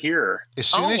 It's here. As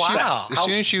soon Oh, as wow.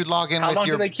 you log in How with long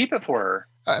your do they keep it for?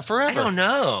 I forever. don't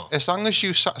know. As long as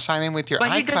you sign in with your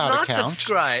But he does iCloud not account,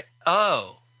 subscribe.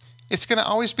 Oh. it's going to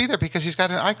always be there because he's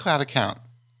got an iCloud account.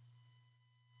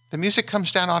 The music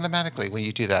comes down automatically when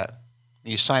you do that.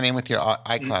 You sign in with your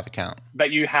iCloud account.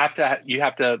 But you have to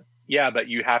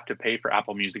pay for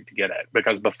Apple Music to get it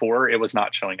because before it was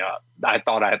not showing up. I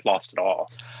thought I had lost it all.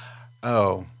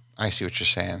 Oh, I see what you're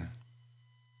saying.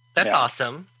 That's Yeah.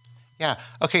 awesome. Yeah.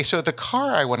 Okay, so the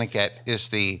car I want to get is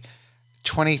the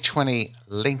 2020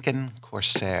 Lincoln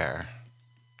Corsair.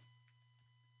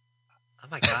 Oh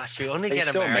my gosh. You only They get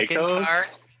still make American those.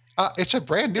 car. It's a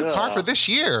brand new car Ugh. for this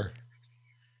year.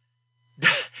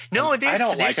 No, they're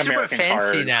don't they're like super American fancy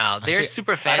cars. now. They're see,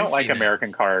 super fancy. I don't like now.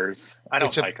 American cars. I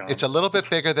don't like them. It's a little bit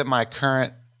bigger than my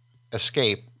current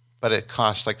Escape, but it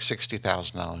costs like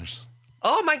 $60,000.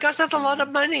 Oh my gosh, that's a lot of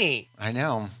money. I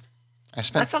know. I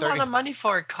spent That's a lot of money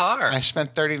for a car. I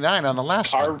spent $39 on the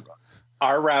last our one.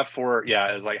 our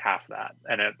RAV4, is like half that,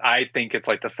 and I think it's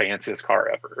like the fanciest car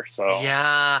ever. So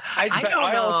Yeah. but don't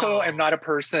I also know. am not a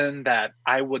person that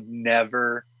I would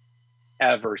never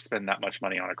ever spend that much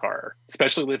money on a car,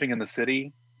 especially living in the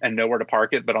city and nowhere to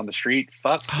park it, but on the street,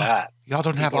 fuck that. Y'all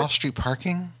don't have People are- off-street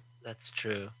parking? That's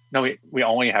true. No, we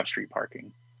only have street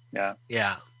parking. Yeah,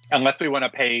 Yeah. unless we want to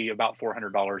pay about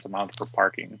 $400 a month for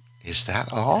parking. Is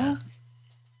that all?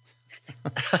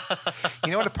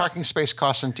 You know what a parking space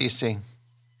costs in DC?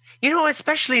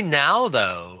 Especially now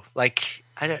though, like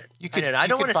I don't. You could- I don't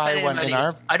you want could to buy spend any one in money.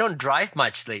 our- I don't drive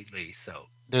much lately, so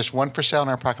There's one for sale in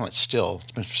our parking lot still.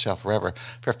 It's been for sale forever.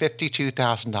 For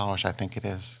 $52,000, I think it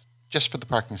is. Just for the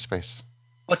parking space.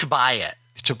 to buy it.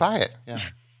 To buy it, yeah.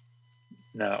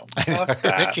 No, I know, fuck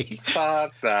that. Ricky.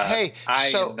 Fuck that. Hey, I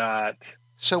so- am not.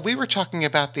 So we were talking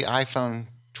about the iPhone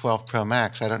 12 Pro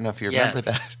Max. I don't know if you remember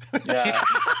that. Yeah.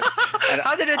 And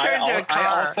How did it turn into a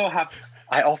car?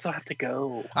 I also have to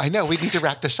go. I know. We need to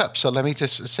wrap this up. So let me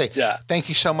just say Yeah. thank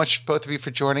you so much, both of you, for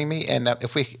joining me. And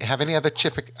if we have any other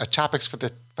topics for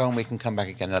the phone, we can come back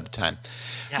again another time.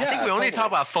 Yeah, I Yeah, think we only totally. talk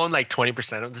about phone like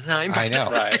 20% of the time. I know.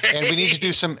 Right. And we need to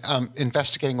do some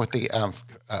investigating with the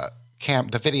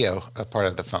the video part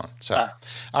of the phone. So,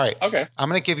 all right. Okay. I'm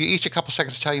going to give you each a couple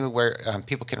seconds to tell you where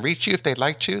people can reach you if they'd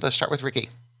like to. Let's start with Ricky.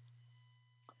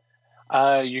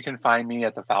 You can find me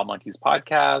at the Foul Monkeys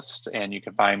podcast, and you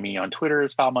can find me on Twitter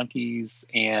as Foul Monkeys,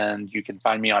 and you can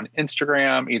find me on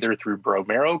Instagram either through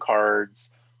Bromero Cards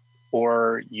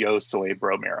or Yo Soy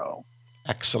Bromero.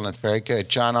 Excellent. Very good.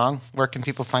 John Ong, where can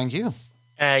people find you?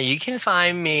 You can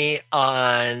find me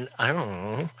on, I don't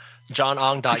know,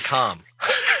 johnong.com.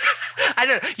 I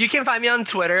don't know. You can find me on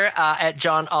Twitter at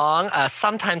John Ong.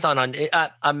 Sometimes I'm on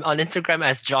Instagram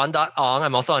as john.ong.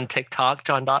 I'm also on TikTok,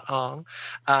 john.ong.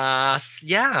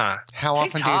 Yeah. How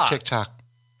often do you TikTok?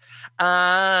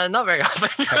 Not very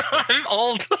often. I'm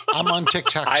old. I'm on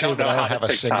TikTok too, but I don't have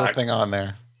a single thing on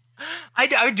there.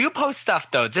 I do post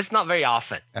stuff, though, just not very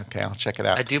often. Okay, I'll check it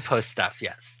out. I do post stuff,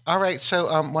 yes. All right, so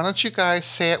why don't you guys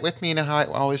say it with me? You know how I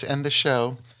always end the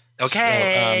show.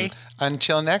 Okay. So,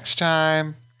 until next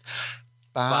time.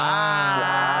 Bye.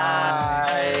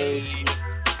 Bye.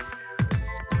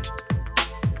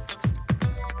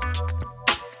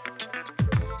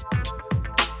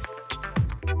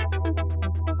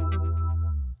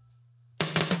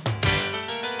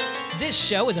 This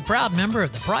show is a proud member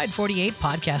of the Pride 48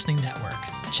 Podcasting Network.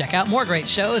 Check out more great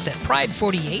shows at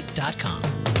pride48.com.